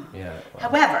mine. Yeah. Wow.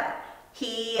 However,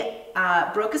 he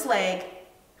broke his leg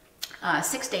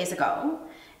 6 days ago,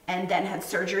 and then had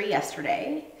surgery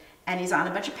yesterday, and he's on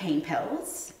a bunch of pain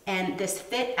pills. And this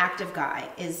fit, active guy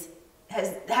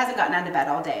hasn't gotten out of bed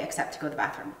all day except to go to the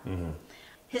bathroom.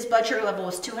 His blood sugar level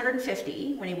was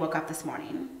 250 when he woke up this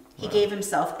morning. He gave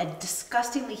himself a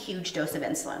disgustingly huge dose of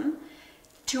insulin.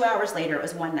 2 hours later, it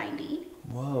was 190.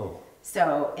 Whoa.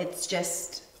 So it's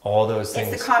just all those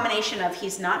things. It's the combination of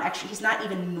he's not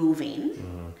even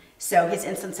moving. So his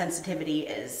insulin sensitivity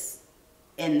is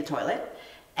in the toilet.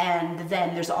 And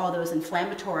then there's all those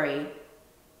inflammatory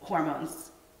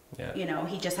hormones. Yeah.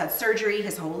 He just had surgery.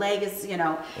 His whole leg is,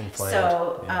 inflamed.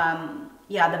 So,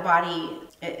 the body,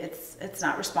 it's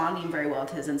not responding very well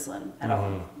to his insulin at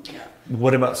all. Yeah.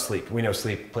 What about sleep? We know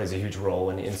sleep plays a huge role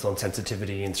in insulin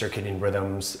sensitivity and circadian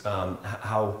rhythms.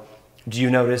 How do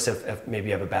you notice if maybe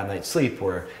you have a bad night's sleep,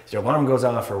 or if your alarm goes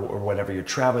off, or whatever, you're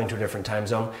traveling to a different time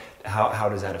zone? How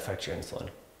does that affect your insulin?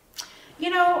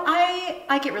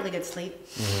 I get really good sleep.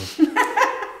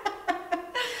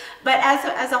 But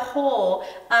as a whole,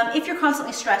 if you're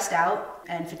constantly stressed out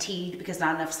and fatigued because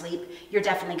not enough sleep, you're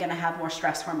definitely going to have more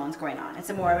stress hormones going on. It's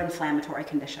a more inflammatory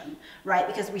condition, right?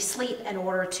 Because we sleep in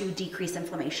order to decrease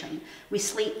inflammation. We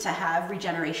sleep to have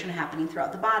regeneration happening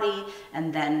throughout the body,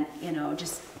 and then, you know,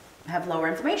 just have lower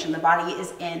inflammation. The body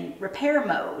is in repair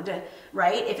mode,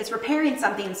 right? If it's repairing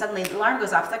something and suddenly the alarm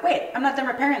goes off, it's like, wait, I'm not done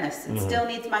repairing this. It still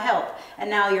needs my help. And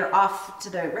now you're off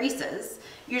to the races.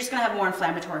 You're just going to have more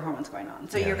inflammatory hormones going on.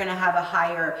 So you're going to have a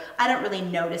higher, I don't really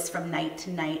notice from night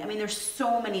to night. I mean, there's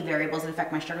so many variables that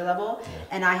affect my sugar level,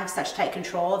 and I have such tight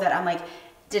control that I'm like,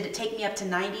 did it take me up to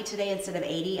 90 today instead of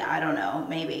 80? I don't know,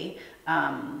 maybe.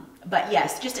 But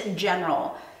yes, just in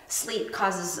general, sleep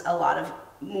causes a lot of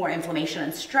more inflammation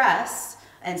and stress,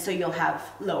 and so you'll have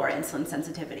lower insulin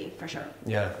sensitivity for sure.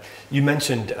 Yeah, you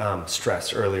mentioned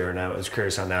stress earlier, and I was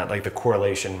curious on that, like the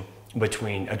correlation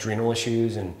between adrenal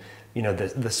issues and, you know,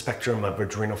 the spectrum of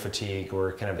adrenal fatigue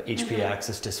or kind of HPA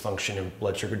axis dysfunction and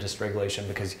blood sugar dysregulation,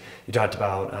 because you talked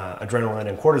about adrenaline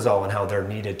and cortisol and how they're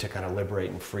needed to kind of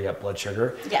liberate and free up blood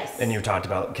sugar. Yes. And you talked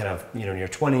about kind of, you know, in your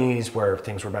 20s where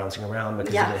things were bouncing around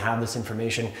because you didn't have this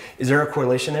information. Is there a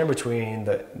correlation there between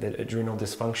the adrenal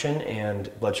dysfunction and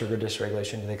blood sugar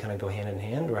dysregulation? Do they kind of go hand in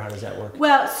hand, or how does that work?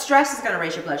 Well, stress is going to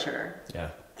raise your blood sugar. Yeah.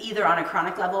 Either on a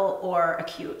chronic level or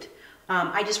acute.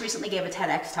 I just recently gave a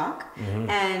TEDx talk,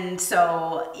 and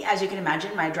so as you can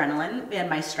imagine, my adrenaline and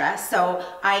my stress, so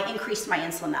I increased my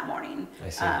insulin that morning,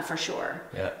 for sure,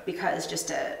 because just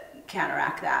to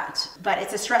counteract that. But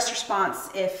it's a stress response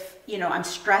if, you know, I'm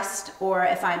stressed, or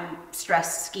if I'm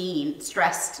stressed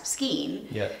skiing,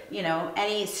 you know,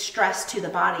 any stress to the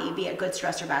body, be it good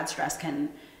stress or bad stress, can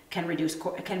release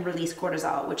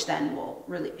cortisol, which then will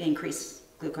really increase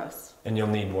glucose. And you'll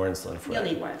need more insulin for You'll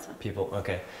need more insulin. People,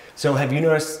 okay. So have you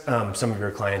noticed some of your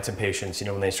clients and patients, you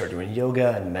know, when they start doing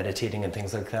yoga and meditating and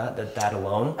things like that, that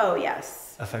alone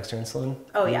affects their insulin?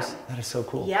 Oh, use? yeah. That is so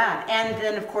cool. Yeah, and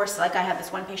then of course, like I have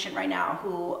this one patient right now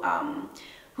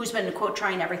who's been, quote,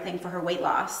 trying everything for her weight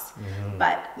loss,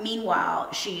 but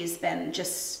meanwhile, she's been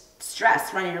just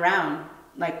stressed, running around,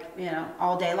 like, you know,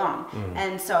 all day long.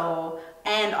 And so,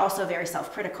 and also very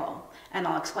self-critical. And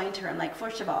I'll explain to her, I'm like,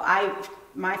 first of all,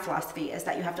 my philosophy is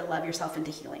that you have to love yourself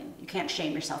into healing. You can't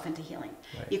shame yourself into healing.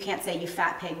 Right. You can't say, you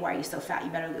fat pig, why are you so fat?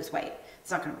 You better lose weight.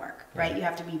 It's not going to work, right? You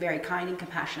have to be very kind and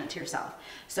compassionate to yourself.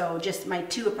 So just my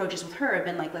two approaches with her have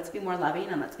been like, let's be more loving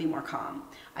and let's be more calm.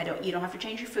 You don't have to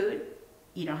change your food.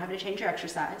 You don't have to change your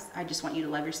exercise. I just want you to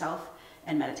love yourself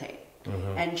and meditate.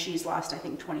 And she's lost, I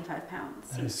think, 25 pounds.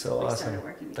 That is so awesome.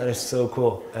 That is so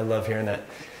cool. I love hearing that.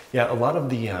 Yeah, a lot of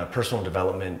the personal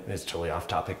development is totally off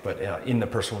topic, but in the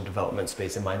personal development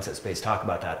space and mindset space, talk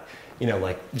about that. You know,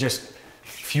 like just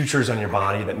features on your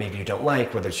body that maybe you don't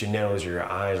like, whether it's your nose or your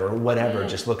eyes or whatever.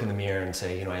 Just look in the mirror and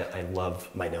say, you know, I love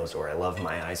my nose, or I love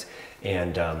my eyes,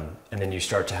 and then you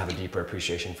start to have a deeper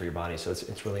appreciation for your body. So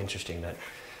it's really interesting that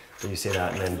you say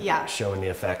that, and then showing the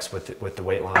effects with the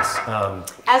weight loss.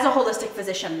 As a holistic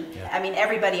physician, I mean,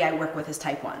 everybody I work with is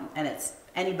type 1, and it's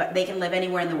anybody, they can live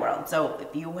anywhere in the world. So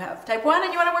if you have type 1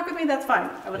 and you want to work with me, that's fine.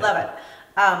 I would love it.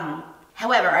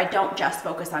 However, I don't just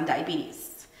focus on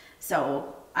diabetes.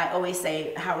 So I always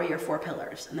say, how are your 4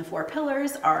 pillars? And the 4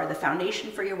 pillars are the foundation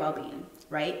for your well-being,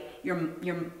 right? Your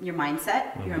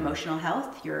mindset, your emotional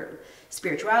health, your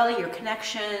spirituality, your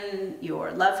connection,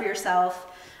 your love for yourself,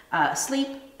 sleep,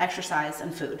 exercise,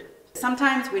 and food.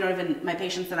 Sometimes my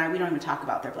patients and I, we don't even talk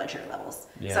about their blood sugar levels.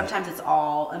 Sometimes it's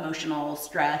all emotional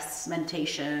stress,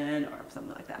 meditation, or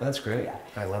something like that. That's great.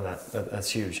 I love that. That's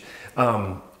huge.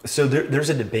 So there's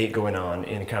a debate going on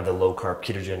in kind of the low carb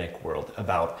ketogenic world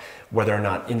about whether or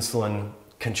not insulin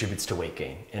contributes to weight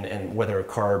gain, and whether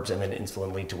carbs and then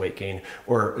insulin lead to weight gain,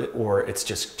 or it's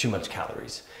just too much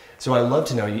calories. So I'd love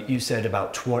to know, you said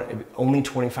about only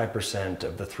 25%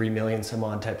 of the 3 million some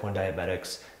odd type 1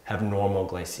 diabetics have normal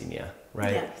glycemia,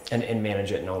 right? Yes. And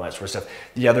manage it and all that sort of stuff.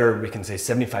 The other, we can say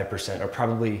 75% are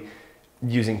probably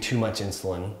using too much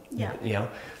insulin. You know?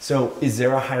 So is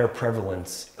there a higher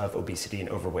prevalence of obesity and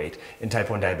overweight in type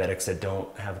 1 diabetics that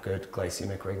don't have good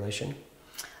glycemic regulation?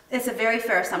 It's a very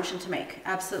fair assumption to make,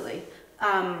 absolutely.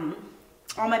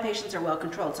 All my patients are well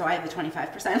controlled, so I have the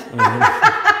 25%.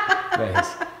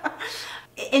 Nice.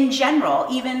 In general,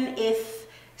 even if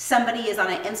somebody is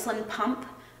on an insulin pump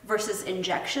versus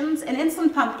injections, an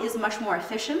insulin pump is much more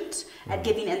efficient at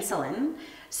giving insulin.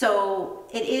 So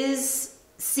it is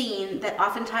seen that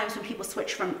oftentimes when people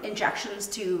switch from injections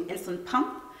to insulin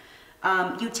pump,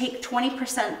 you take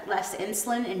 20% less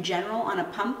insulin in general on a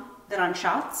pump than on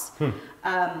shots,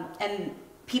 and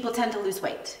people tend to lose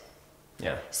weight.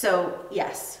 So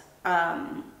yes,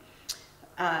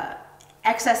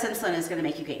 excess insulin is going to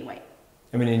make you gain weight.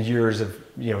 I mean, in years of,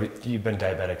 you've been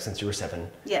diabetic since you were 7.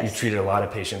 Yes. You've treated a lot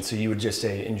of patients. So you would just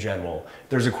say, in general,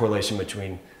 there's a correlation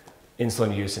between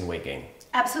insulin use and weight gain.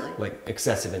 Absolutely. Like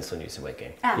excessive insulin use and weight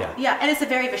gain. Yeah, and it's a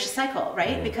very vicious cycle,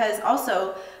 right? Because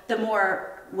also, the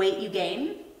more weight you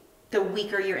gain, the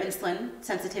weaker your insulin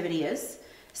sensitivity is.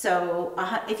 So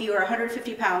if you are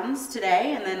 150 pounds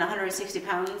today and then 160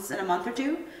 pounds in a month or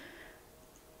two,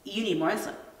 you need more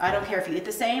insulin. I don't care if you eat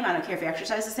the same, I don't care if you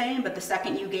exercise the same, but the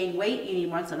second you gain weight, you need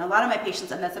more insulin. A lot of my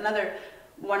patients, and that's another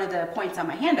one of the points on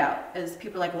my handout, is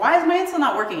people are like, why is my insulin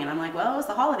not working? And I'm like, well, it's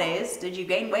the holidays. Did you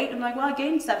gain weight? And I'm like, well, I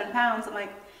gained 7 pounds. I'm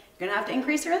like, you're gonna have to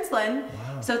increase your insulin.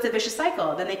 Wow. So it's a vicious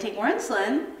cycle. Then they take more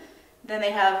insulin, then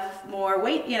they have more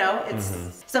weight,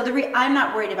 it's, so I'm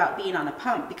not worried about being on a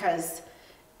pump because,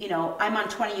 I'm on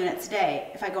 20 units a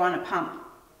day. If I go on a pump,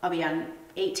 I'll be on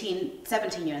 18,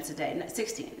 17 units a day,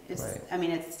 16. Right. I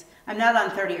mean, I'm not on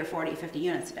 30 or 40, 50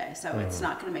 units a day, so it's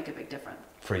not going to make a big difference.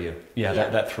 For you. Yeah.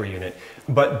 That 3 unit.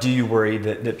 But do you worry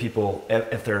that people,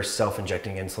 if they're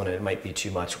self-injecting insulin, it might be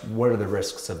too much? What are the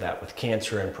risks of that with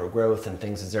cancer and pro-growth and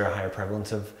things? Is there a higher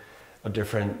prevalence of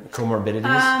different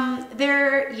comorbidities?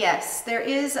 There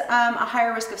is a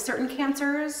higher risk of certain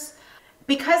cancers.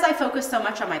 Because I focus so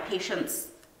much on my patients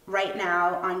right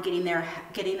now on getting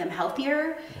them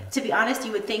healthier. To be honest,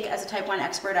 you would think as a type 1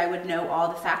 expert I would know all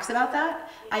the facts about that.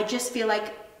 I just feel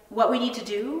like what we need to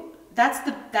do, that's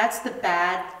the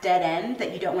bad dead end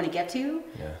that you don't want to get to.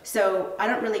 So I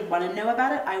don't really want to know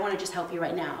about it. I want to just help you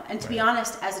right now. And to be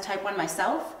honest, as a type 1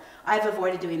 myself, I've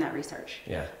avoided doing that research.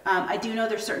 I do know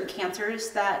there's certain cancers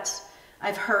that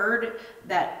I've heard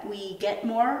that we get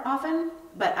more often,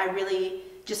 but I really,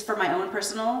 just for my own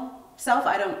personal self,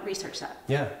 I don't research that.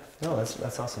 Yeah, no,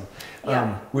 that's awesome.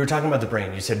 We were talking about the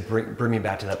brain. You said bring me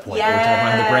back to that point. Yes. We were talking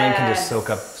about how the brain can just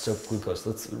soak glucose.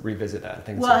 Let's revisit that. I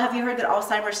think have you heard that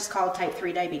Alzheimer's is called type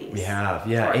 3 diabetes? We have,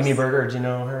 yeah. Amy Berger, do you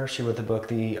know her? She wrote the book,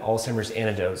 The Alzheimer's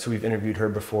Antidote. So we've interviewed her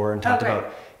before and talked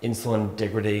about insulin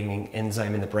degrading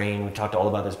enzyme in the brain. We've talked all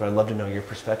about this, but I'd love to know your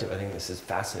perspective. I think this is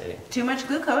fascinating. Too much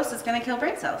glucose is going to kill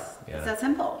brain cells. It's that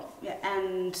simple.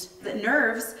 And the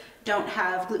nerves don't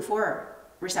have GLUT4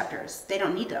 receptors. They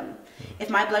don't need them.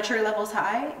 If my blood sugar level is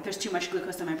high, there's too much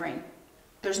glucose in my brain.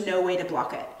 There's no way to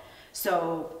block it.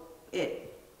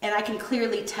 And I can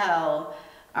clearly tell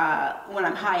when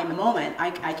I'm high in the moment,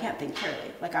 I can't think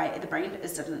clearly. The brain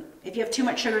doesn't, if you have too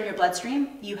much sugar in your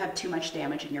bloodstream, you have too much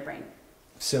damage in your brain.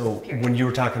 So when you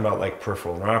were talking about like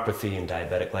peripheral neuropathy and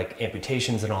diabetic, like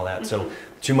amputations and all that, so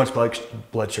too much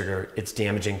blood sugar, it's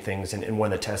damaging things. And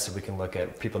one of the tests that we can look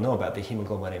at, people know about the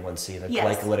hemoglobin A1C, the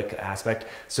glycolytic aspect.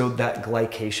 So that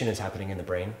glycation is happening in the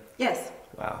brain? Yes.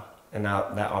 Wow. And now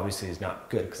that obviously is not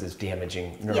good because it's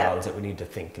damaging neurons that we need to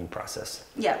think and process.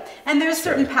 Yeah. And there's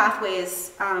certain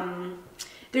pathways.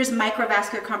 There's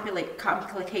microvascular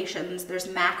complications. There's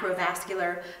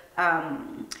macrovascular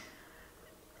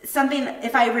something,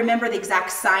 if I remember the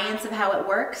exact science of how it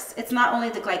works, it's not only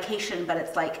the glycation, but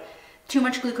it's like too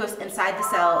much glucose inside the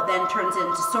cell then turns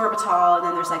into sorbitol, and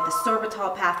then there's like the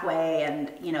sorbitol pathway,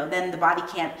 and then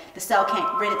the cell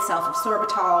can't rid itself of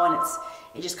sorbitol, and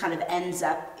it just kind of ends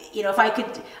up, if I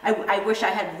could, I wish I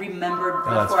had remembered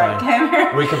before I came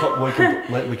here.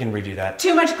 We can redo that.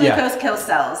 Too much glucose kills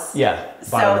cells. Yeah.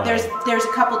 So there's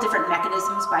a couple different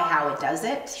mechanisms by how it does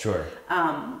it. Sure.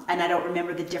 And I don't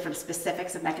remember the different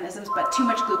specifics of mechanisms, but too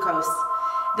much glucose.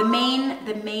 The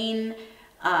main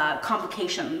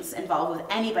complications involved with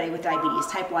anybody with diabetes,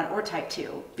 type 1 or type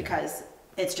 2, because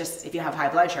it's just, if you have high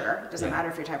blood sugar, it doesn't matter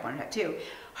if you're type 1 or type 2,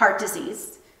 heart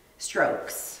disease,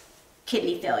 strokes,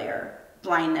 kidney failure,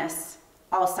 blindness,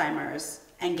 Alzheimer's,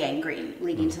 and gangrene,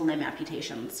 leading to limb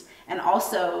amputations. And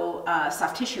also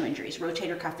soft tissue injuries,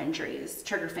 rotator cuff injuries,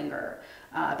 trigger finger,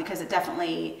 because it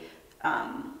definitely,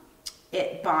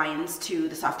 it binds to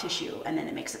the soft tissue and then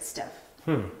it makes it stiff.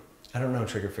 I don't know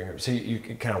trigger finger. So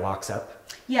it kind of locks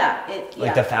up? Yeah.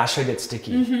 The fascia gets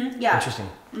sticky? Yeah. Interesting.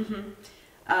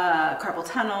 Carpal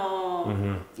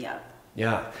tunnel,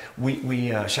 Yeah, we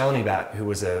Shalini Bhatt, who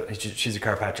was she's a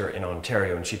chiropractor in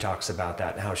Ontario, and she talks about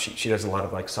that and how she does a lot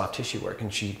of like soft tissue work,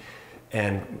 and she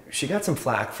got some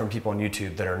flack from people on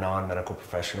YouTube that are non-medical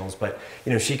professionals, but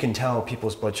she can tell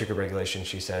people's blood sugar regulation.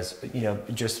 She says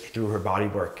just through her body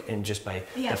work and just by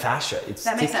the fascia, it's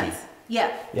that sticky. Makes sense.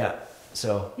 Yeah.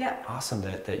 So awesome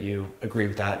that you agree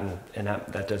with that, and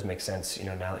that does make sense.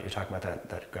 Now that you're talking about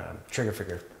that trigger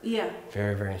figure. Yeah.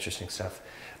 Very, very interesting stuff.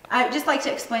 I'd just like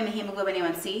to explain the hemoglobin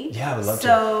A1C. Yeah, I would love to.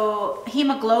 So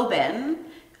hemoglobin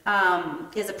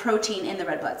is a protein in the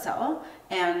red blood cell,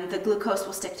 and the glucose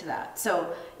will stick to that.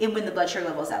 So when the blood sugar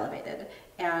level is elevated,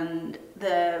 and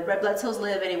the red blood cells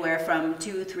live anywhere from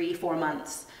 2, 3, 4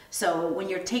 months. So when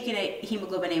you're taking a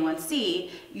hemoglobin A1C,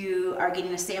 you are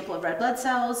getting a sample of red blood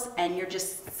cells, and you're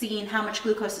just seeing how much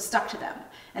glucose is stuck to them,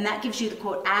 and that gives you the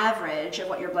quote average of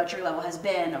what your blood sugar level has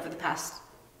been over the past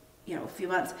few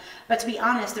months. But to be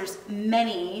honest, there's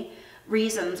many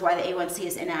reasons why the A1C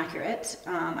is inaccurate.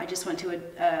 I just went to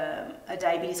a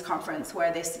diabetes conference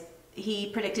where he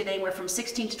predicted anywhere from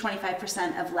 16 to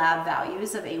 25% of lab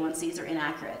values of A1Cs are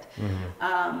inaccurate.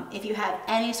 If you have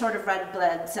any sort of red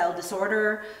blood cell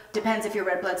disorder, depends if your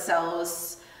red blood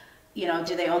cells,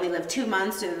 do they only live 2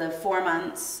 months, do they live 4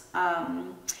 months?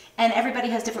 And everybody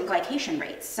has different glycation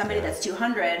rates. Somebody that's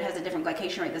 200 has a different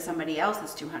glycation rate than somebody else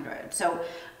that's 200. So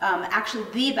actually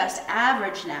the best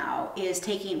average now is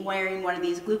wearing one of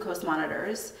these glucose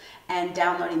monitors and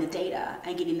downloading the data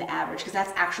and getting the average, because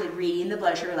that's actually reading the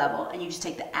blood sugar level, and you just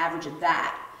take the average of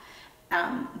that.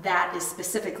 That is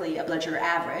specifically a blood sugar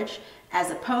average, as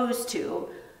opposed to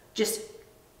just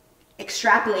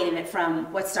extrapolating it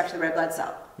from what's stuck to the red blood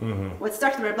cell. What's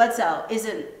stuck to the red blood cell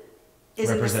isn't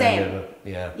the same.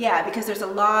 Yeah, because there's a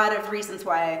lot of reasons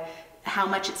why, how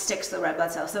much it sticks to the red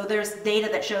blood cell. So there's data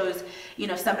that shows,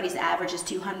 somebody's average is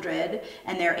 200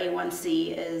 and their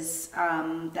A1C is,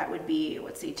 that would be,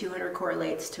 200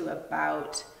 correlates to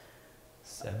about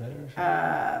 7 or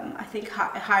something? I think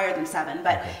higher than 7,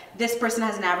 but this person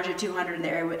has an average of 200 and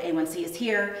their A1C is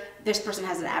here. This person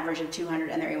has an average of 200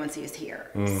 and their A1C is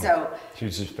here. So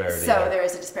huge disparity. So there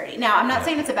is a disparity. Now, I'm not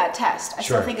saying it's a bad test. I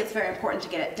still think it's very important to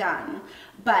get it done.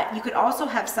 But you could also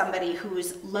have somebody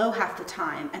who's low half the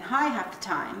time and high half the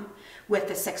time with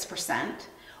the 6%,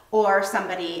 or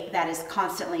somebody that is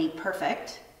constantly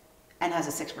perfect and has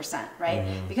a 6%, right?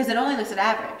 Because it only looks at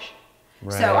average.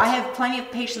 Right. So I have plenty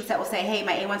of patients that will say, hey,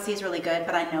 my A1C is really good,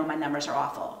 but I know my numbers are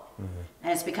awful.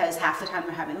 And it's because half the time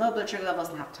they're having low blood sugar levels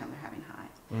and half the time they're having high.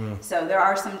 So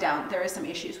there is some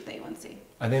issues with A1C.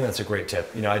 I think that's a great tip.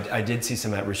 I did see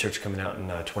some of that research coming out in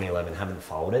 2011, haven't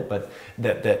followed it, but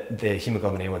that the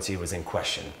hemoglobin A1C was in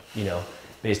question,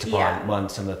 based upon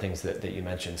some of the things that you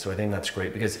mentioned. So I think that's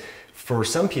great, because for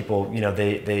some people,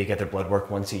 they get their blood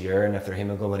work once a year, and if their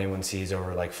hemoglobin A1C is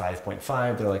over like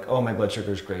 5.5, they're like, oh, my blood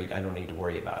sugar is great, I don't need to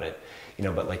worry about it.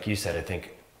 But like you said, I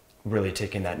think really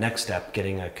taking that next step,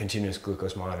 getting a continuous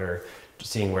glucose monitor,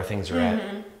 seeing where things are at,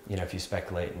 if you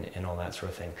speculate and all that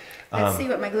sort of thing. Let's see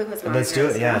what my glucose monitor is. Let's do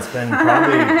it. Yeah, it's been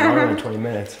probably longer than 20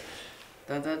 minutes.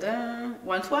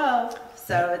 112.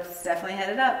 So it's definitely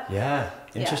headed up. Yeah,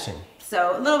 interesting. Yeah.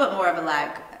 So a little bit more of a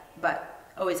lag, but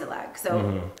always a lag.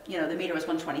 So, the meter was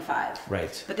 125.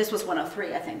 Right. But this was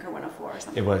 103, I think, or 104 or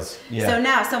something. It was,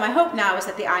 yeah. So my hope now is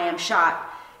that the IM shot,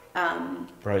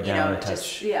 brought it down a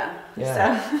touch. Yeah.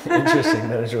 So. Interesting.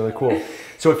 That is really cool.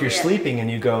 So if you're sleeping and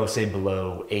you go, say,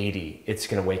 below 80, it's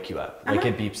going to wake you up. Like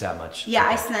it beeps that much. Yeah,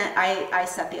 I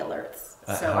set the alerts.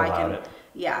 So I can.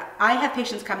 Yeah. I have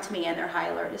patients come to me and their high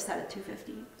alert is set at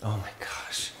 250. Oh my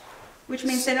gosh. Which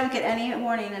means they don't get any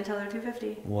warning until they're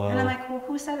 250. Whoa. And I'm like, well,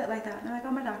 who said it like that? And they're like,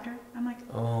 oh, my doctor. I'm like,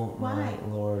 oh, why? My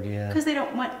Lord, yeah. Because they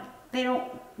don't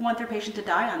want their patient to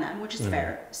die on them, which is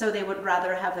fair. So they would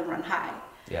rather have them run high.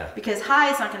 Yeah. Because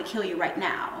high is not going to kill you right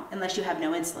now unless you have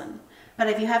no insulin. But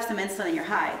if you have some insulin and you're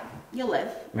high, you'll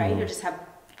live, right? You'll just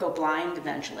go blind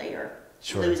eventually, or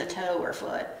lose a toe or a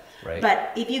foot. Right.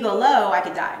 But if you go low, I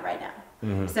could die right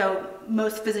now. So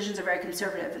most physicians are very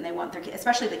conservative, and they want their kids,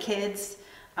 especially the kids,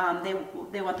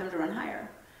 they want them to run higher.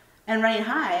 And running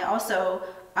high also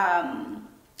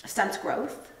stunts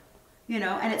growth,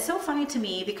 and it's so funny to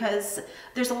me because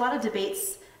there's a lot of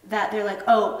debates that they're like,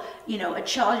 oh, a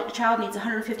child needs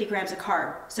 150 grams of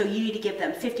carb, so you need to give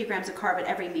them 50 grams of carb at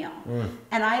every meal.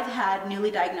 And I've had newly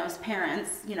diagnosed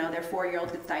parents, their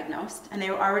 4-year-old gets diagnosed, and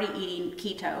they were already eating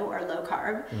keto or low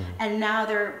carb, and now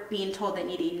they're being told they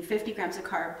need to eat 50 grams of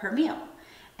carb per meal.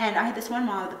 And I had this one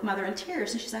mother in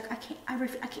tears, and she's like, I can't,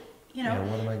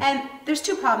 and there's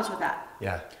 2 problems with that.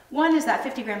 Yeah. One is that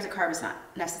 50 grams of carb is not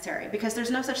necessary, because there's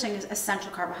no such thing as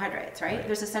essential carbohydrates, right?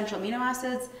 There's essential amino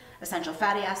acids, essential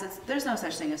fatty acids. There's no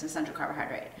such thing as essential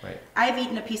carbohydrate. Right. I've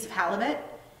eaten a piece of halibut,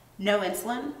 no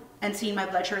insulin, and seen my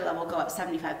blood sugar level go up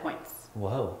 75 points.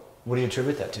 Whoa. What do you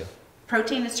attribute that to?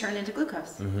 Protein is turned into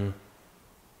glucose.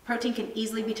 Protein can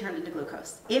easily be turned into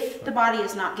glucose. If the body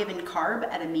is not given carb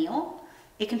at a meal,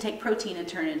 it can take protein and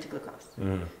turn it into glucose.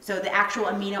 So the actual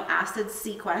amino acid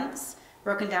sequence,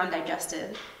 broken down,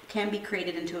 digested, can be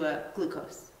created into a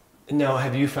glucose. Now,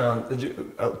 have you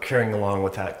found, carrying along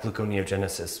with that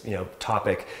gluconeogenesis,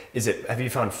 topic, have you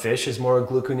found fish is more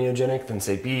gluconeogenic than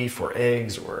say beef or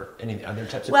eggs or any other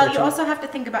types of protein? Well, you also have to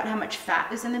think about how much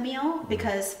fat is in the meal,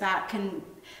 because fat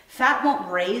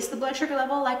won't raise the blood sugar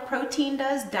level like protein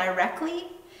does directly.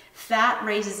 Fat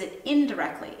raises it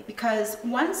indirectly, because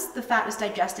once the fat is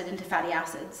digested into fatty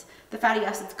acids, the fatty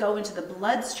acids go into the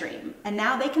bloodstream, and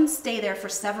now they can stay there for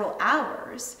several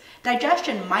hours.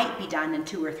 Digestion might be done in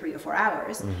 2 or 3 or 4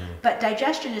 hours, but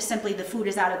digestion is simply the food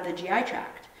is out of the GI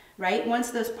tract, right?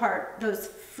 Once those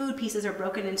food pieces are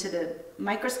broken into the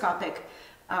microscopic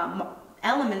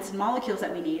elements and molecules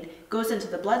that we need, goes into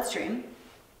the bloodstream.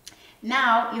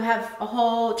 Now you have a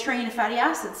whole train of fatty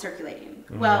acids circulating.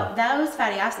 Well, those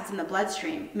fatty acids in the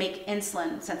bloodstream make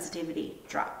insulin sensitivity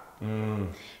drop.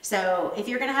 So if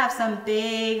you're going to have some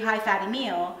big high fatty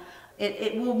meal,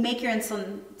 it will make your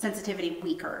insulin sensitivity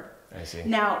weaker. I see.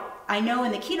 Now, I know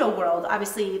in the keto world,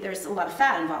 obviously there's a lot of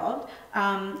fat involved.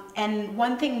 And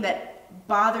one thing that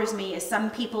bothers me is some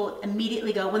people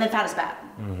immediately go, well, then fat is bad.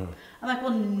 I'm like,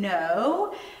 well,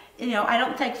 no. I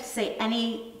don't think to say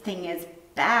anything is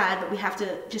bad, but we have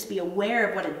to just be aware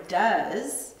of what it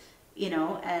does,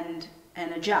 and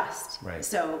adjust. Right.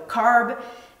 So carb,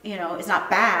 is not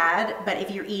bad, but if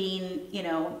you're eating,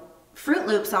 Fruit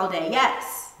Loops all day,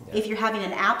 yes. Yeah. If you're having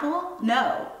an apple,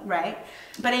 no, right?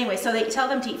 But anyway, so they tell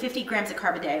them to eat 50 grams of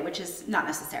carb a day, which is not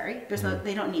necessary. There's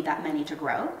they don't need that many to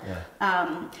grow.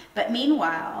 Yeah. But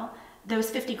meanwhile, those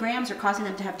 50 grams are causing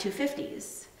them to have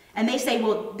 250s. And they say,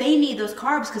 well, they need those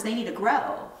carbs because they need to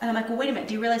grow. And I'm like, well, wait a minute.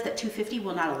 Do you realize that 250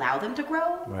 will not allow them to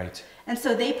grow? Right. And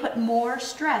so they put more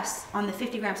stress on the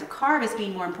 50 grams of carb as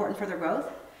being more important for their growth.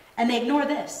 And they ignore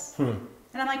this. And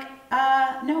I'm like,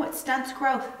 no, it stunts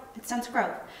growth. It stunts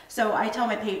growth. So I tell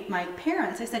my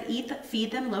parents, I said,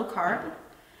 feed them low carb,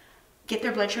 get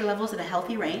their blood sugar levels at a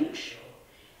healthy range,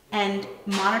 and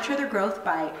monitor their growth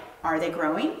by, are they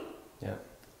growing? Yeah.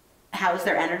 How's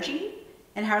their energy?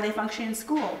 And how are they functioning in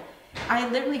school? I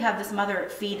literally have this mother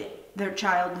feed their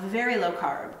child very low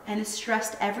carb and is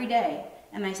stressed every day.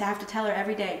 And I have to tell her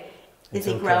every day, is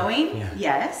he growing? Yeah.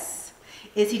 Yes.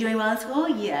 Is he doing well in school?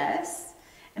 Yes.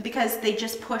 And because they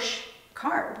just push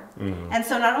carb. And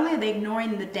so not only are they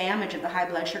ignoring the damage of the high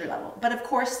blood sugar level, but of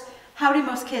course, how do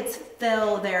most kids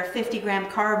fill their 50-gram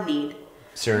carb need?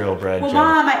 Cereal, bread, well,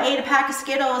 Mom, I ate a pack of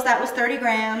Skittles, that was 30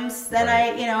 grams. Then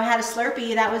I had a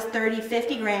Slurpee, that was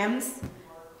 50 grams.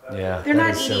 Yeah. They're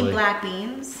not eating black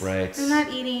beans. Right. They're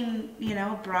not eating,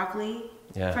 broccoli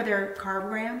for their carb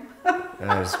gram.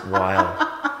 That is wild.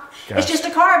 Gosh. It's just a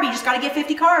carb. You just got to get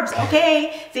 50 carbs.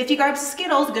 Okay, 50 carbs of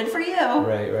Skittles, good for you.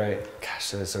 Right.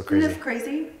 Gosh, that is so crazy. Isn't that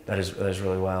crazy? That is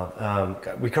really wild.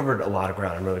 We covered a lot of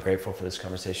ground. I'm really grateful for this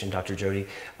conversation, Dr. Jody.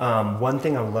 One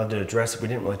thing I would love to address that we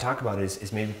didn't really talk about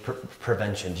is maybe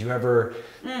prevention. Do you ever,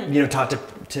 talk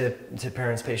to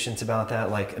parents, patients about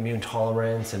that, like immune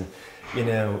tolerance and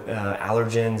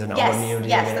allergens and autoimmunity?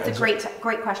 Yes, that's a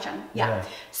great question. Yeah.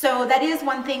 So that is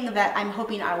one thing that I'm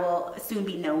hoping I will soon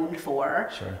be known for.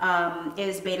 Sure.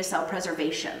 Is beta cell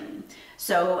preservation.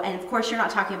 So, and of course you're not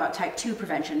talking about type 2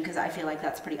 prevention because I feel like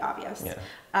that's pretty obvious.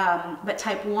 Yeah. But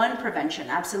type 1 prevention,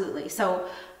 absolutely. So,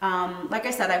 like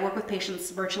I said, I work with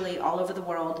patients virtually all over the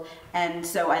world, and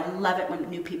so I love it when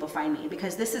new people find me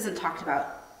because this isn't talked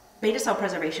about. Beta cell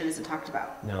preservation isn't talked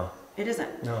about. No. It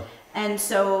isn't. No. And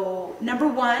so number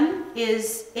one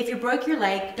is if you broke your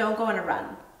leg, don't go on a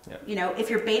run. Yeah. If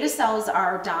your beta cells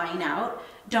are dying out,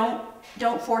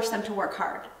 don't force them to work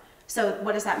hard. So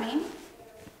what does that mean?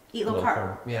 Eat low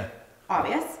carb. Yeah.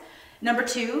 Obvious. Number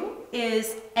two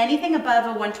is anything above a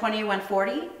 120 or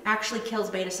 140 actually kills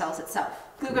beta cells itself.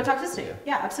 Glucotoxicity.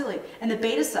 Yeah, absolutely. And the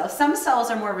beta cells, some cells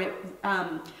are more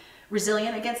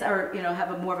resilient against, or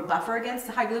have more of a buffer against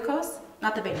the high glucose,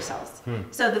 not the beta cells.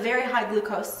 So the very high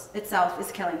glucose itself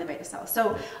is killing the beta cells.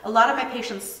 So a lot of my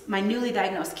patients, my newly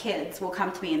diagnosed kids, will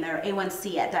come to me and their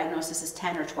A1C at diagnosis is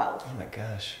 10 or 12. Oh my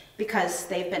gosh. Because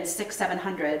they've been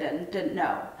 600-700 and didn't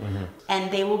know.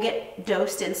 And they will get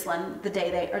dosed insulin the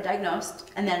day they are diagnosed,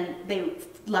 and then they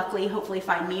luckily, hopefully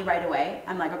find me right away.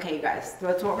 I'm like, okay, you guys,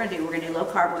 that's what we're gonna do. We're gonna do low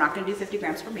carb. We're not gonna do 50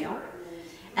 grams per meal.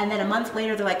 And then a month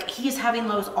later, they're like, he's having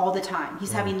lows all the time.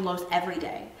 He's having lows every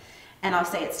day. And I'll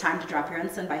say, it's time to drop your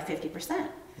insulin by 50%.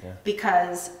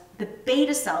 Because the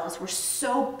beta cells were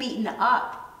so beaten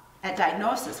up at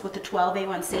diagnosis with the 12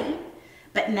 A1C,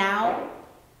 but now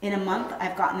in a month,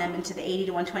 I've gotten them into the 80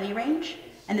 to 120 range,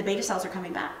 and the beta cells are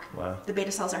coming back. Wow. The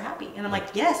beta cells are happy. And I'm like,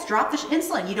 yes, drop the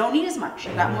insulin. You don't need as much.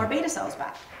 You got more beta cells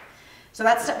back. So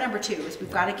that's step number 2, is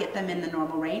we've got to get them in the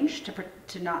normal range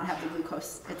to not have the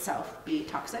glucose itself be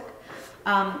toxic.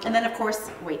 And then of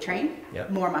course, weight train,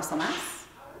 more muscle mass.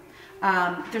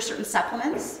 There's certain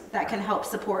supplements that can help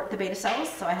support the beta cells.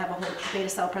 So I have a whole beta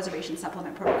cell preservation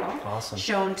supplement protocol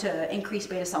shown to increase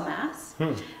beta cell mass.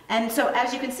 And so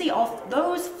as you can see, all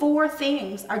those 4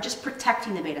 things are just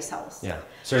protecting the beta cells. Yeah.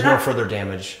 So there's no further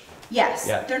damage. Yes.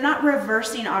 Yeah. They're not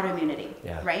reversing autoimmunity,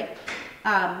 right?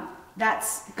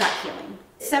 That's gut healing.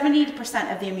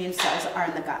 70% of the immune cells are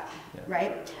in the gut,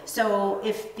 right? So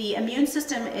if the immune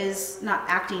system is not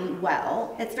acting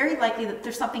well, it's very likely that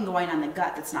there's something going on in the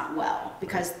gut that's not well,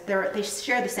 because they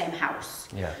share the same house.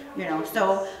 You know,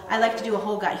 so I like to do a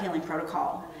whole gut healing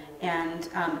protocol and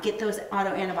get those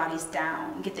autoantibodies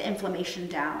down, get the inflammation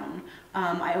down.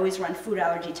 I always run food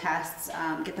allergy tests,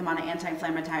 get them on an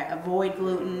anti-inflammatory, avoid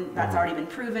gluten. That's already been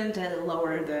proven to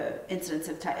lower the incidence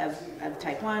of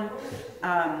type 1.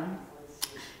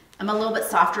 I'm a little bit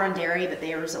softer on dairy, but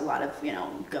there's a lot of, you know,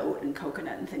 goat and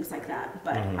coconut and things like that.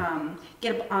 But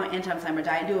get an anti-inflammatory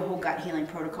diet, do a whole gut healing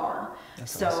protocol.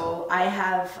 That's awesome. I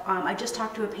have, I just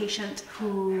talked to a patient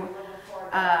who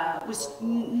was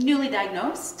newly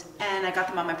diagnosed, and I got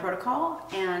them on my protocol,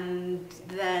 and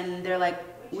then they're like,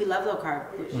 we love low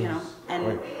carb, you know,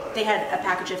 and they had a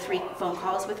package of 3 phone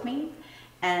calls with me,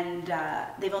 and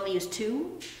they've only used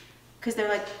 2, because they're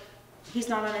like, he's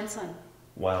not on insulin.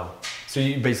 Wow. So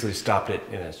you basically stopped it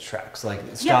in its tracks, like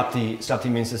stop the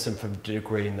immune system from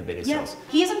degrading the beta cells.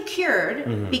 He isn't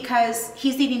cured because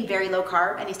he's eating very low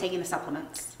carb and he's taking the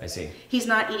supplements. I see. He's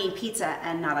not eating pizza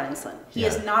and not on insulin. He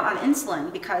is not on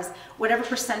insulin because whatever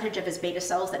percentage of his beta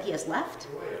cells that he has left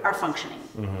are functioning.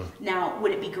 Now,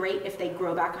 would it be great if they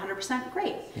grow back 100%?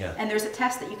 Great. And there's a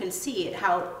test that you can see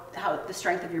how the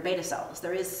strength of your beta cells.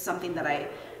 There is something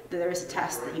there is a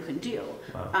test that you can do.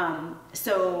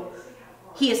 So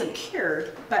he isn't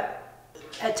cured, but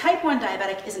a type 1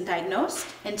 diabetic isn't diagnosed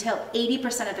until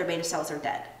 80% of their beta cells are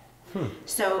dead.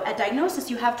 So at diagnosis,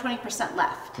 you have 20%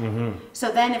 left.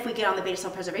 So then if we get on the beta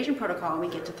cell preservation protocol and we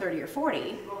get to 30 or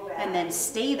 40, and then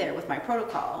stay there with my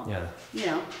protocol, you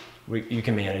know. You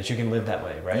can manage, you can live that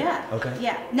way, right? Yeah. Okay.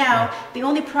 Yeah. Now, the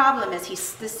only problem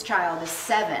is this child is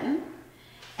 7,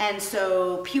 and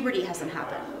so puberty hasn't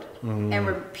happened. And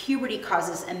where puberty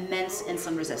causes immense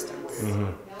insulin resistance.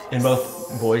 In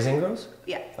both boys and girls?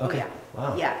 Yeah. Okay. Oh, yeah.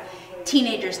 Wow. Yeah.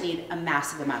 Teenagers need a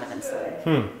massive amount of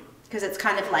insulin. Because it's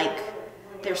kind of like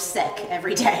they're sick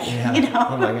every day, you know?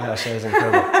 Oh my gosh, that is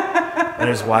incredible. That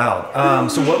is wild.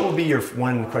 So what will be your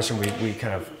one question we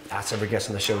kind of ask every guest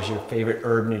on the show is your favorite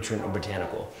herb, nutrient, or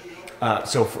botanical?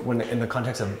 So when in the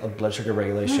context of blood sugar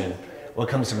regulation, what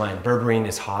comes to mind? Berberine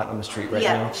is hot on the street right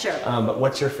now. Yeah, sure. But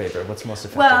what's your favorite? What's most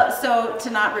effective? Well, so to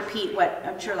not repeat what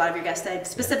I'm sure a lot of your guests said,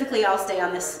 specifically I'll stay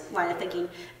on this line of thinking.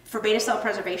 For beta cell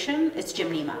preservation, it's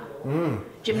gymnema.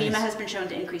 Gymnema has been shown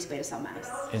to increase beta cell mass.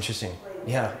 Interesting.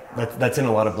 Yeah, that's in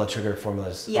a lot of blood sugar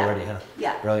formulas already, huh?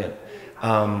 Yeah. Brilliant.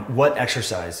 What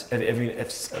exercise,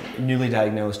 if newly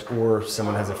diagnosed or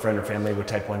someone has a friend or family with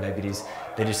type 1 diabetes,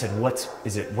 they just said,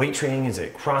 is it weight training? Is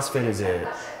it CrossFit? Is it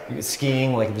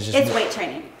skiing? Like it's weight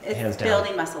training. It's hands down.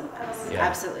 Building muscle mass. Yeah.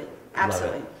 Absolutely.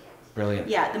 Absolutely. Love it. Brilliant.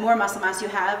 Yeah, the more muscle mass you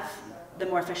have, the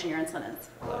more efficient your insulin is.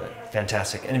 Love it.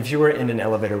 Fantastic. And if you were in an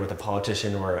elevator with a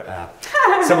politician or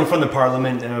someone from the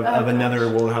parliament of another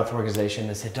World Health Organization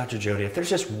that said, Dr. Jody, if there's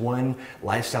just one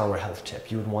lifestyle or health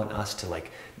tip you would want us to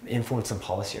like influence some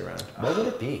policy around, what would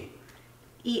it be?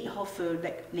 Eat whole food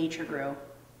that nature grew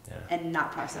and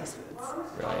not processed foods.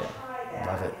 Brilliant.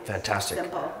 Love it. Fantastic.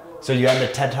 Simple. So you have the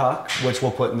TED Talk, which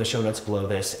we'll put in the show notes below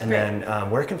this. And then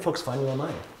where can folks find you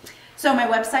online? So my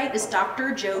website is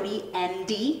Dr. Jody ND.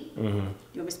 Do you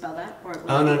want me to spell that? Or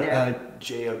no,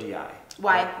 Jodi.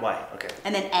 Y. Okay.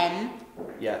 And then N.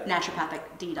 Yeah. Naturopathic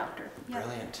D doctor. Yep.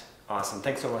 Brilliant. Awesome.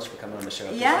 Thanks so much for coming on the show.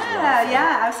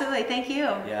 Yeah, absolutely. Thank you.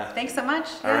 Yeah. Thanks so much.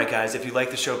 All right, guys, if you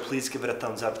like the show, please give it a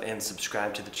thumbs up and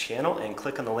subscribe to the channel and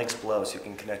click on the links below so you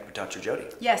can connect with Dr. Jody.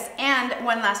 Yes, and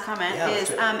one last comment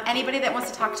is anybody that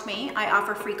wants to talk to me, I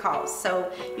offer free calls. So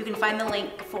you can find the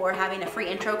link for having a free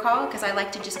intro call because I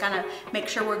like to just kind of make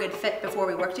sure we're a good fit before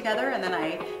we work together, and then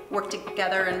I work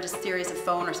together in just a series of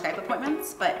phone or Skype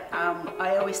appointments. But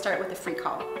I always start with a free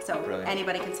call. So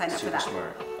anybody can sign up for that. Super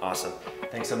smart. Awesome.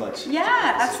 Thanks so much.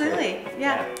 Yeah, absolutely.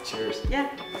 Yeah. Cheers. Yeah.